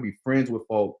of trying to be friends with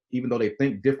folk, even though they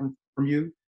think different from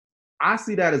you, I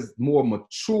see that as more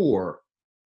mature,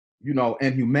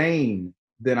 and humane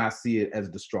than I see it as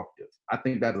destructive. I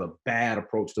think that is a bad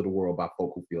approach to the world by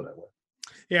folk who feel that way.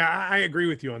 Yeah, I agree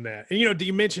with you on that. And,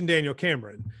 you mentioned Daniel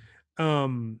Cameron.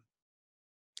 I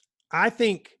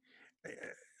think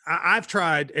I've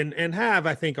tried and have,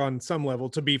 I think, on some level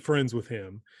to be friends with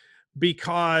him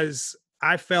because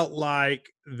I felt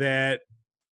like that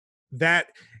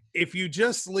if you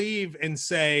just leave and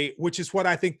say, which is what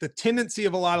I think the tendency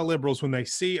of a lot of liberals when they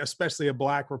see, especially a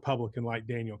Black Republican like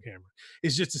Daniel Cameron,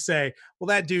 is just to say, well,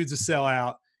 that dude's a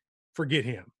sellout, forget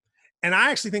him. And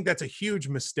I actually think that's a huge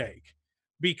mistake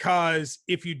because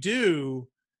if you do,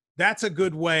 that's a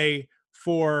good way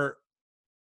to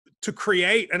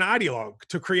create an ideologue,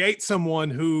 to create someone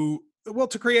to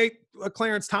create a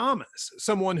Clarence Thomas,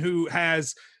 someone who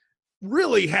has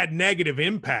really had negative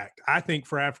impact, I think,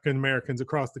 for African Americans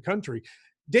across the country.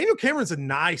 Daniel Cameron's a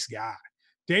nice guy.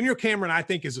 Daniel Cameron, I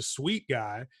think, is a sweet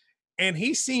guy. And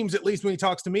he seems, at least when he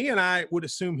talks to me, and I would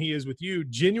assume he is with you,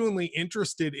 genuinely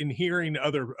interested in hearing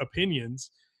other opinions.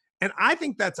 And I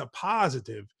think that's a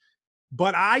positive.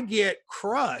 But I get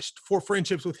crushed for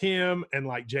friendships with him and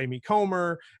like Jamie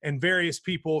Comer and various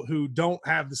people who don't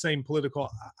have the same political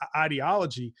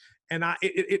ideology. And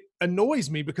it annoys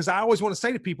me because I always want to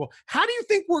say to people, how do you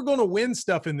think we're going to win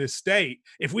stuff in this state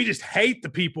if we just hate the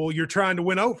people you're trying to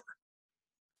win over?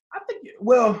 I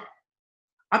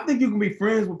think you can be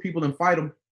friends with people and fight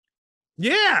them.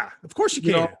 Yeah, of course you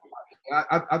can.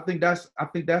 I think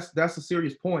that's a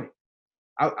serious point.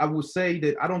 I would say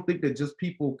that I don't think that just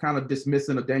people kind of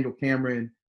dismissing a Daniel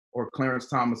Cameron or Clarence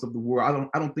Thomas of the world,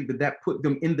 I don't think that put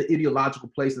them in the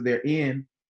ideological place that they're in.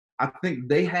 I think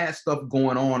they had stuff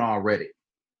going on already.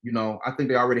 I think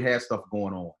they already had stuff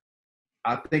going on.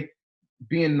 I think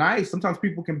being nice, sometimes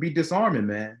people can be disarming,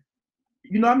 man.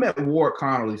 I met Ward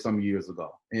Connolly some years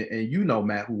ago. And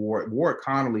Matt, who Ward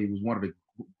Connolly was one of the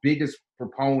biggest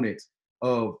proponents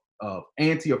of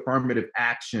anti-affirmative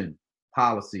action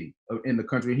policy in the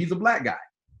country. He's a Black guy,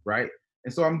 right?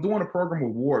 And so I'm doing a program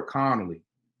with Ward Connolly.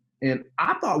 And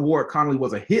I thought Ward Connolly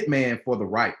was a hitman for the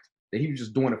right, that he was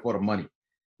just doing it for the money.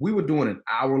 We were doing an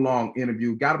hour-long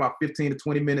interview, got about 15 to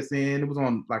 20 minutes in. It was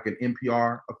on like an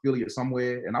NPR affiliate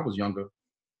somewhere, and I was younger.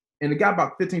 And it got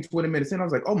about 15, 20 minutes in. I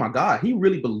was like, oh my God, he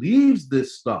really believes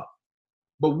this stuff.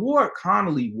 But Ward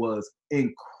Connolly was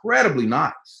incredibly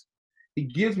nice. He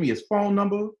gives me his phone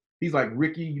number. He's like,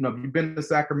 Ricky, have you been to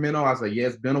Sacramento? I was like, yeah,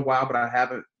 it's been a while, but I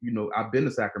haven't, I've been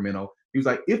to Sacramento. He was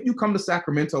like, if you come to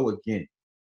Sacramento again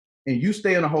and you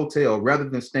stay in a hotel rather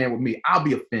than staying with me, I'll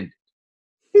be offended.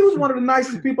 He was one of the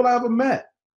nicest people I ever met,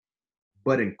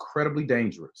 but incredibly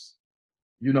dangerous,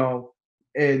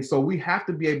 And so we have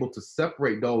to be able to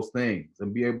separate those things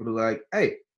and be able to like,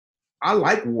 hey, I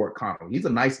like Ward Connolly. He's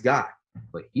a nice guy,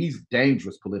 but he's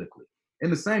dangerous politically.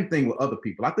 And the same thing with other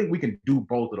people. I think we can do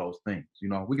both of those things. You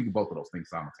know, we can do both of those things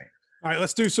simultaneously. All right,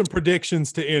 let's do some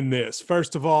predictions to end this.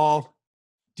 First of all,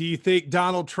 do you think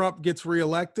Donald Trump gets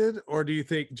reelected, or do you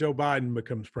think Joe Biden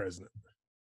becomes president?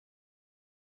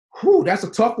 Whew, that's a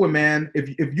tough one, man.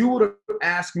 If you would have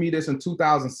asked me this in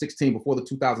 2016, before the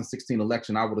 2016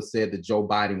 election, I would have said that Joe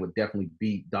Biden would definitely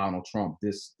beat Donald Trump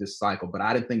this cycle. But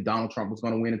I didn't think Donald Trump was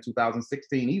going to win in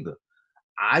 2016 either.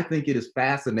 I think it is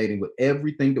fascinating with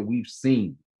everything that we've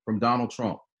seen from Donald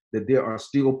Trump that there are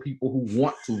still people who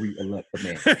want to reelect the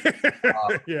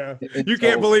man. Yeah, you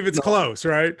can't believe it's close,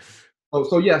 right?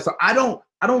 So I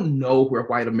don't know where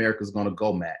white America is going to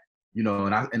go, Matt. You know,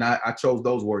 and I chose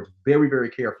those words very, very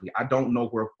carefully. I don't know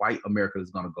where white America is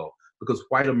going to go, because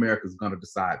white America is going to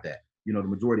decide that. You know, the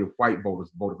majority of white voters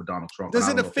voted for Donald Trump. Does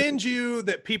it offend you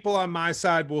that people on my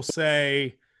side will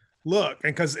say, look,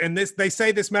 and this, they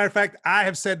say this, matter of fact, I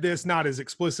have said this not as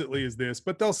explicitly as this,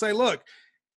 but they'll say, look,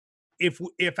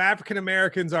 if African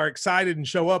Americans are excited and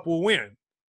show up, we'll win.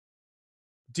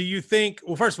 Do you think,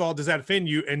 well, first of all, does that offend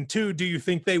you? And two, do you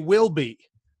think they will be?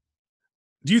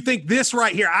 Do you think this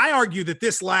right here? I argue that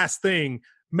this last thing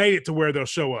made it to where they'll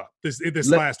show up this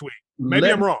last week.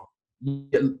 Maybe I'm wrong.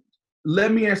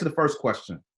 Let me answer the first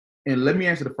question. And let me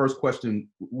answer the first question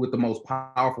with the most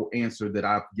powerful answer that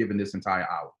I've given this entire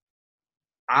hour.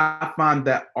 I find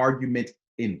that argument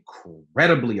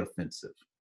incredibly offensive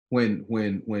when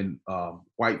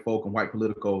white folk and white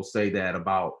politicos say that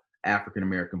about African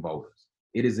American voters.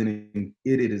 It is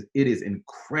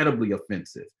incredibly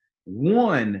offensive.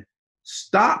 One,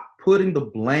 stop putting the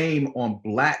blame on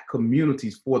Black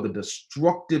communities for the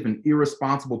destructive and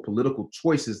irresponsible political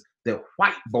choices that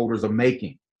white voters are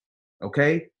making.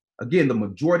 Okay? Again, the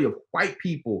majority of white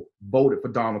people voted for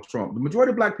Donald Trump. The majority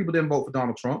of Black people didn't vote for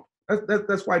Donald Trump.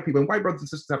 That's white people. And white brothers and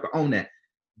sisters have to own that.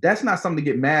 That's not something to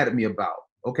get mad at me about.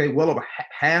 Okay? Well over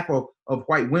half of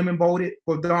white women voted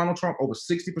for Donald Trump. Over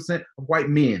 60% of white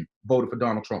men voted for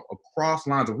Donald Trump, across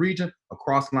lines of region,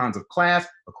 across lines of class,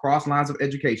 across lines of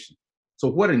education. So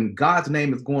what in God's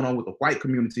name is going on with the white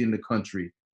community in the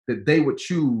country that they would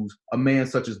choose a man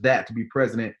such as that to be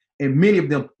president? And many of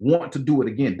them want to do it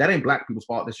again. That ain't Black people's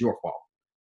fault. That's your fault.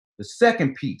 The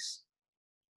second piece,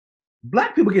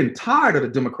 Black people getting tired of the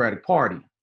Democratic Party,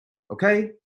 okay?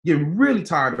 Getting really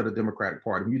tired of the Democratic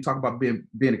Party. When you talk about being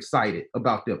excited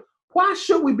about them, why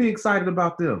should we be excited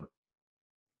about them?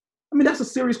 I mean, that's a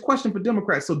serious question for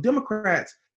Democrats. So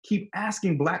Democrats keep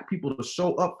asking Black people to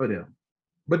show up for them.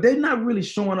 But they're not really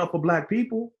showing up for Black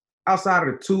people outside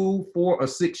of the 2, 4, or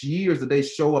 6 years that they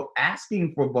show up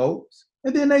asking for votes.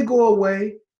 And then they go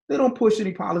away. They don't push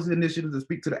any policy initiatives to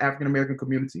speak to the African American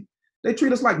community. They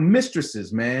treat us like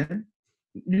mistresses, man.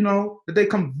 You know, that they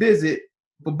come visit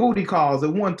for booty calls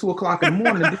at 1, 2 o'clock in the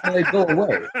morning, and then they go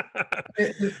away.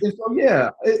 And so, yeah,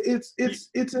 it's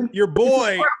your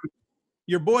boy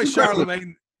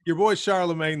Charlemagne. Your boy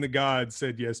Charlemagne the God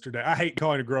said yesterday, I hate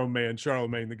calling a grown man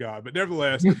Charlemagne the God, but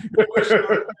nevertheless, your boy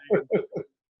Charlemagne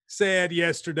said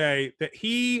yesterday that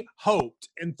he hoped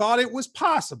and thought it was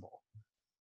possible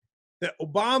that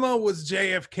Obama was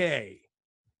JFK,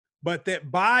 but that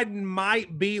Biden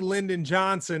might be Lyndon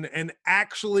Johnson and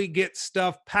actually get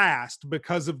stuff passed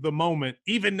because of the moment,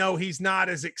 even though he's not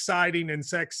as exciting and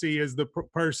sexy as the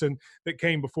person that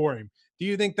came before him. Do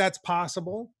you think that's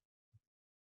possible?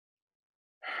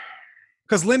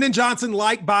 Because Lyndon Johnson,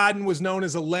 like Biden, was known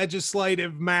as a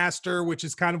legislative master, which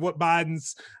is kind of what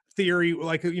Biden's theory,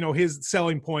 like, you know, his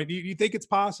selling point. Do you think it's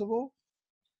possible?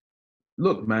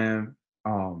 Look, man,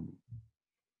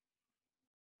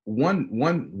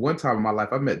 one time in my life,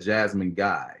 I met Jasmine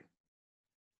Guy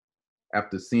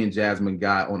after seeing Jasmine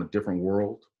Guy on A Different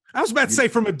World. I was about to say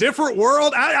From a Different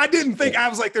World. I didn't think, I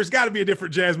was like, there's got to be a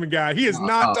different Jasmine Guy. He is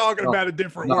not talking about a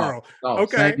different world.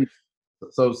 Okay.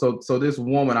 So this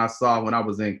woman I saw when I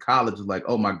was in college was like,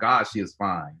 oh my gosh, she is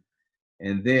fine.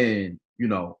 And then, you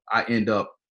know, I end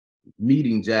up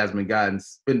meeting Jasmine Guy and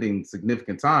spending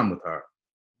significant time with her.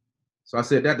 So I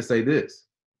said that to say this: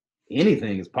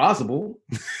 anything is possible.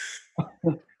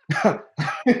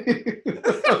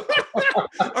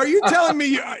 Are you telling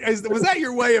me, was that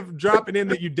your way of dropping in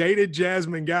that you dated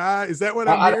Jasmine Guy? Is that what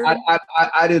I'm hearing?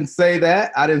 I didn't say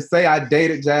that. I didn't say I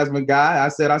dated Jasmine Guy. I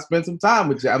said I spent some time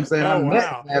with you. I'm saying I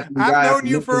met Jasmine Guy. I've known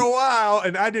you for a while,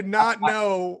 and I did not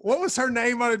know. What was her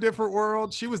name on A Different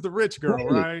World? She was the rich girl,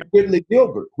 right? Whitley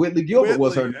Gilbert. Whitley Gilbert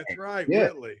was her name. That's right, yeah.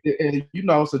 Whitley. And, you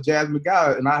know, so Jasmine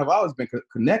Guy and I have always been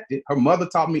connected. Her mother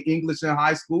taught me English in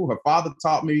high school. Her father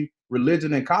taught me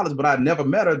religion in college, but I never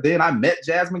met her. Then I met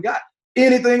Jasmine Guy.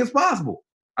 Anything is possible.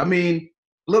 I mean,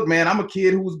 look, man, I'm a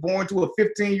kid who was born to a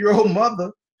 15-year-old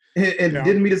mother. and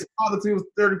didn't meet his father until he was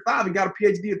 35 and got a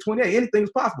PhD at 28. Anything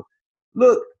is possible.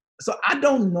 Look, so I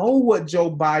don't know what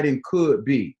Joe Biden could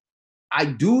be. I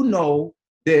do know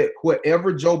that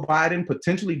whatever Joe Biden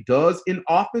potentially does in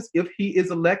office, if he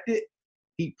is elected,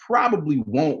 he probably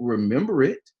won't remember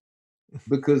it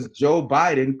because Joe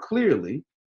Biden clearly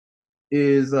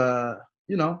is, a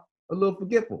little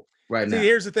forgetful right now. See,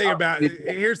 here's the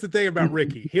thing about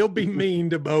Ricky. He'll be mean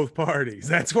to both parties.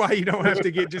 That's why you don't have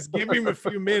to just give him a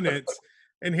few minutes,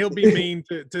 and he'll be mean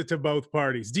to both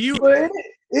parties. Do you?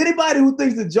 Anybody who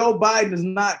thinks that Joe Biden is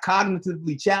not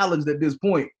cognitively challenged at this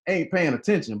point ain't paying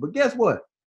attention. But guess what?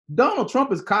 Donald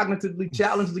Trump is cognitively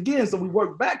challenged again. So we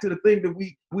work back to the thing that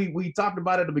we talked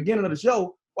about at the beginning of the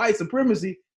show, white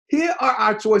supremacy. Here are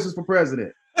our choices for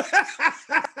president.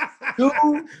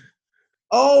 Two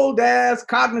old-ass,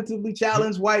 cognitively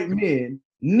challenged white men,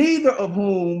 neither of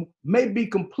whom may be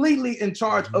completely in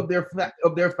charge of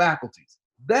their faculties.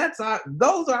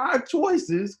 Those are our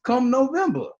choices come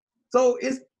November. So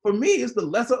for me, it's the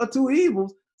lesser of two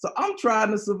evils. So I'm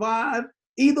trying to survive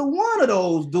either one of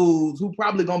those dudes who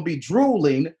probably gonna be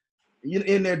drooling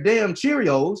in their damn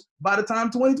Cheerios by the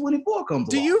time 2024 comes along.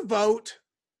 Do you vote?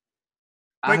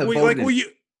 I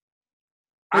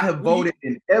have voted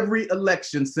in every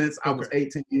election since I was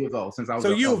 18 years old.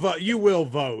 So you will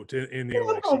vote in the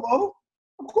election. I'll vote,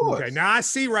 of course. Okay. Now I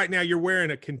see right now you're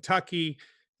wearing a Kentucky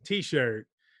T-shirt.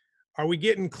 Are we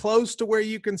getting close to where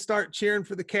you can start cheering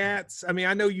for the Cats? I mean,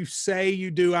 I know you say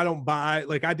you do. I don't buy it.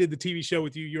 Like I did the TV show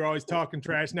with you. You're always talking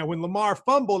trash. Now, when Lamar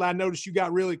fumbled, I noticed you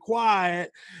got really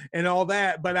quiet and all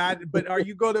that. But are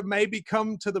you going to maybe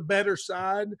come to the better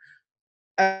side?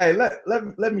 Hey,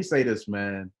 let me say this,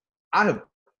 man. I have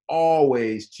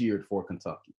always cheered for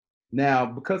Kentucky. Now,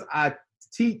 because I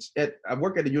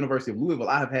work at the University of Louisville,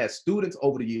 I have had students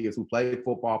over the years who played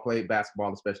football, played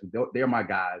basketball, especially. They're my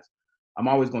guys. I'm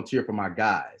always going to cheer for my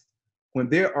guys. When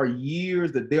there are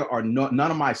years that there are none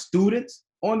of my students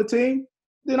on the team,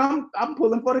 then I'm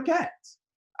pulling for the Cats.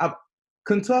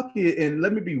 Kentucky, and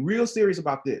let me be real serious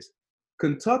about this.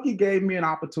 Kentucky gave me an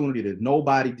opportunity that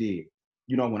nobody did.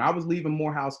 When I was leaving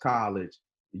Morehouse College,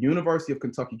 the University of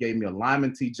Kentucky gave me a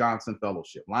Lyman T. Johnson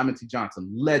Fellowship. Lyman T.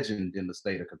 Johnson, legend in the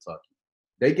state of Kentucky.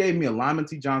 They gave me a Lyman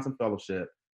T. Johnson Fellowship,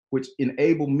 which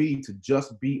enabled me to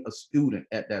just be a student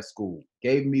at that school,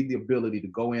 gave me the ability to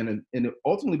go in and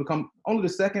ultimately become only the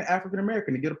second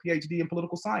African-American to get a PhD in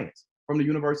political science from the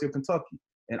University of Kentucky.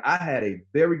 And I had a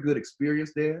very good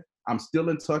experience there. I'm still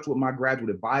in touch with my graduate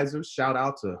advisors. Shout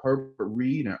out to Herbert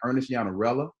Reed and Ernest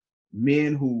Yanarella,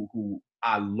 men who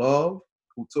I love,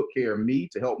 who took care of me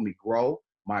to help me grow.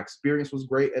 My experience was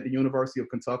great at the University of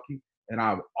Kentucky, and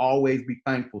I'll always be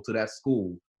thankful to that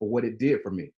school for what it did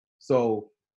for me. So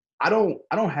I don't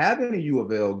have any U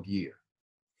of L gear.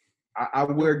 I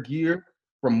wear gear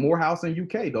from Morehouse and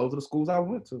UK. Those are the schools I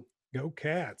went to. Go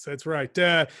Cats. That's right.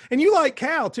 And you like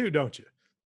Cal too, don't you?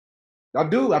 I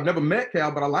do. I've never met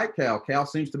Cal, but I like Cal. Cal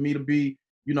seems to me to be,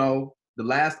 the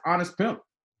last honest pimp.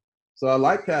 So I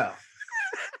like Cal.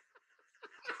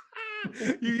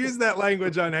 You used that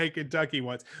language on Hey Kentucky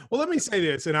once. Well, let me say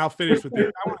this, and I'll finish with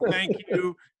this. I want to thank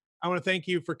you. I want to thank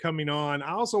you for coming on.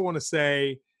 I also want to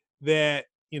say that,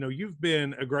 you've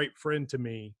been a great friend to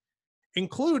me,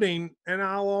 including, and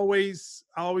I'll always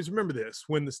remember this,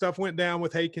 when the stuff went down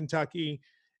with Hey Kentucky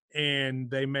and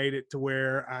they made it to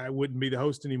where I wouldn't be the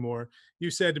host anymore, you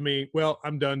said to me, well,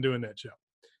 I'm done doing that show.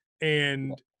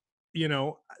 And,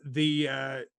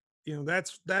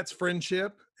 that's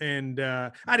friendship. And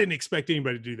I didn't expect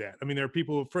anybody to do that. I mean, there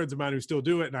are friends of mine who still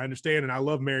do it, and I understand. And I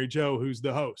love Mary Jo, who's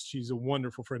the host. She's a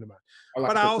wonderful friend of mine.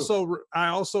 I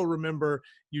also remember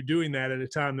you doing that at a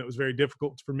time that was very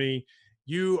difficult for me.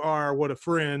 You are what a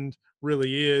friend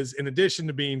really is, in addition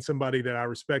to being somebody that I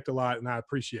respect a lot and I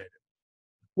appreciate it.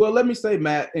 Well, let me say,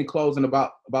 Matt, in closing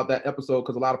about that episode,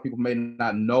 because a lot of people may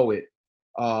not know it.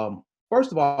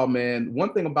 First of all, man,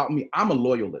 one thing about me, I'm a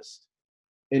loyalist.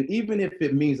 And even if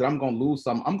it means that I'm going to lose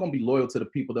something, I'm going to be loyal to the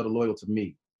people that are loyal to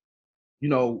me.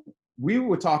 We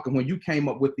were talking when you came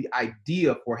up with the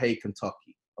idea for Hey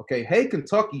Kentucky. Okay, Hey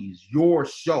Kentucky is your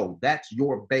show. That's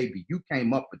your baby. You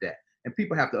came up with that. And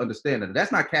people have to understand that.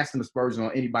 That's not casting aspersions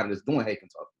on anybody that's doing Hey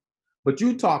Kentucky. But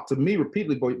you talked to me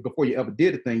repeatedly before you ever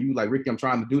did the thing. You like, Ricky, I'm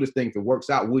trying to do this thing. If it works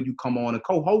out, would you come on and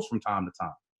co-host from time to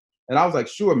time? And I was like,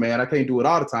 sure, man, I can't do it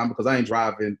all the time because I ain't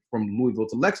driving from Louisville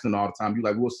to Lexington all the time. You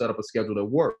like, we'll set up a schedule that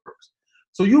works.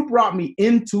 So you brought me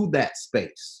into that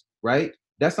space, right?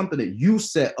 That's something that you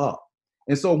set up.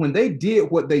 And so when they did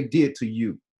what they did to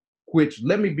you, which,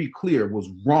 let me be clear, was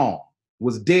wrong,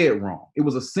 was dead wrong. It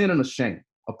was a sin and a shame.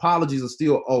 Apologies are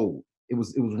still owed. It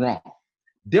was wrong.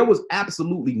 there was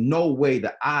absolutely no way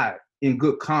that I, in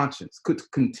good conscience, could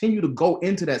continue to go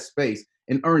into that space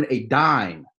and earn a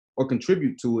dime or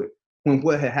contribute to it when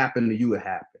what had happened to you had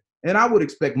happened. And I would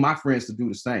expect my friends to do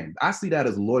the same. I see that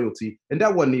as loyalty, and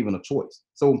that wasn't even a choice.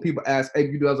 So when people ask, "Hey,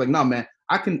 you do?" I was like, "No, man,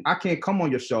 I can't come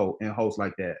on your show and host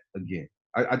like that again.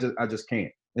 I just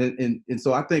can't." And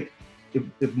so I think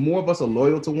if more of us are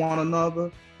loyal to one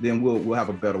another, then we'll have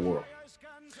a better world.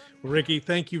 Well, Ricky,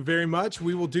 thank you very much.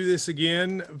 We will do this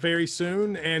again very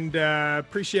soon, and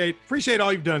appreciate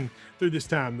all you've done through this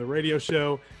time, the radio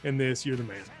show and this. You're the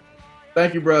man.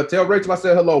 Thank you, bro. Tell Rachel I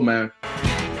said hello, man.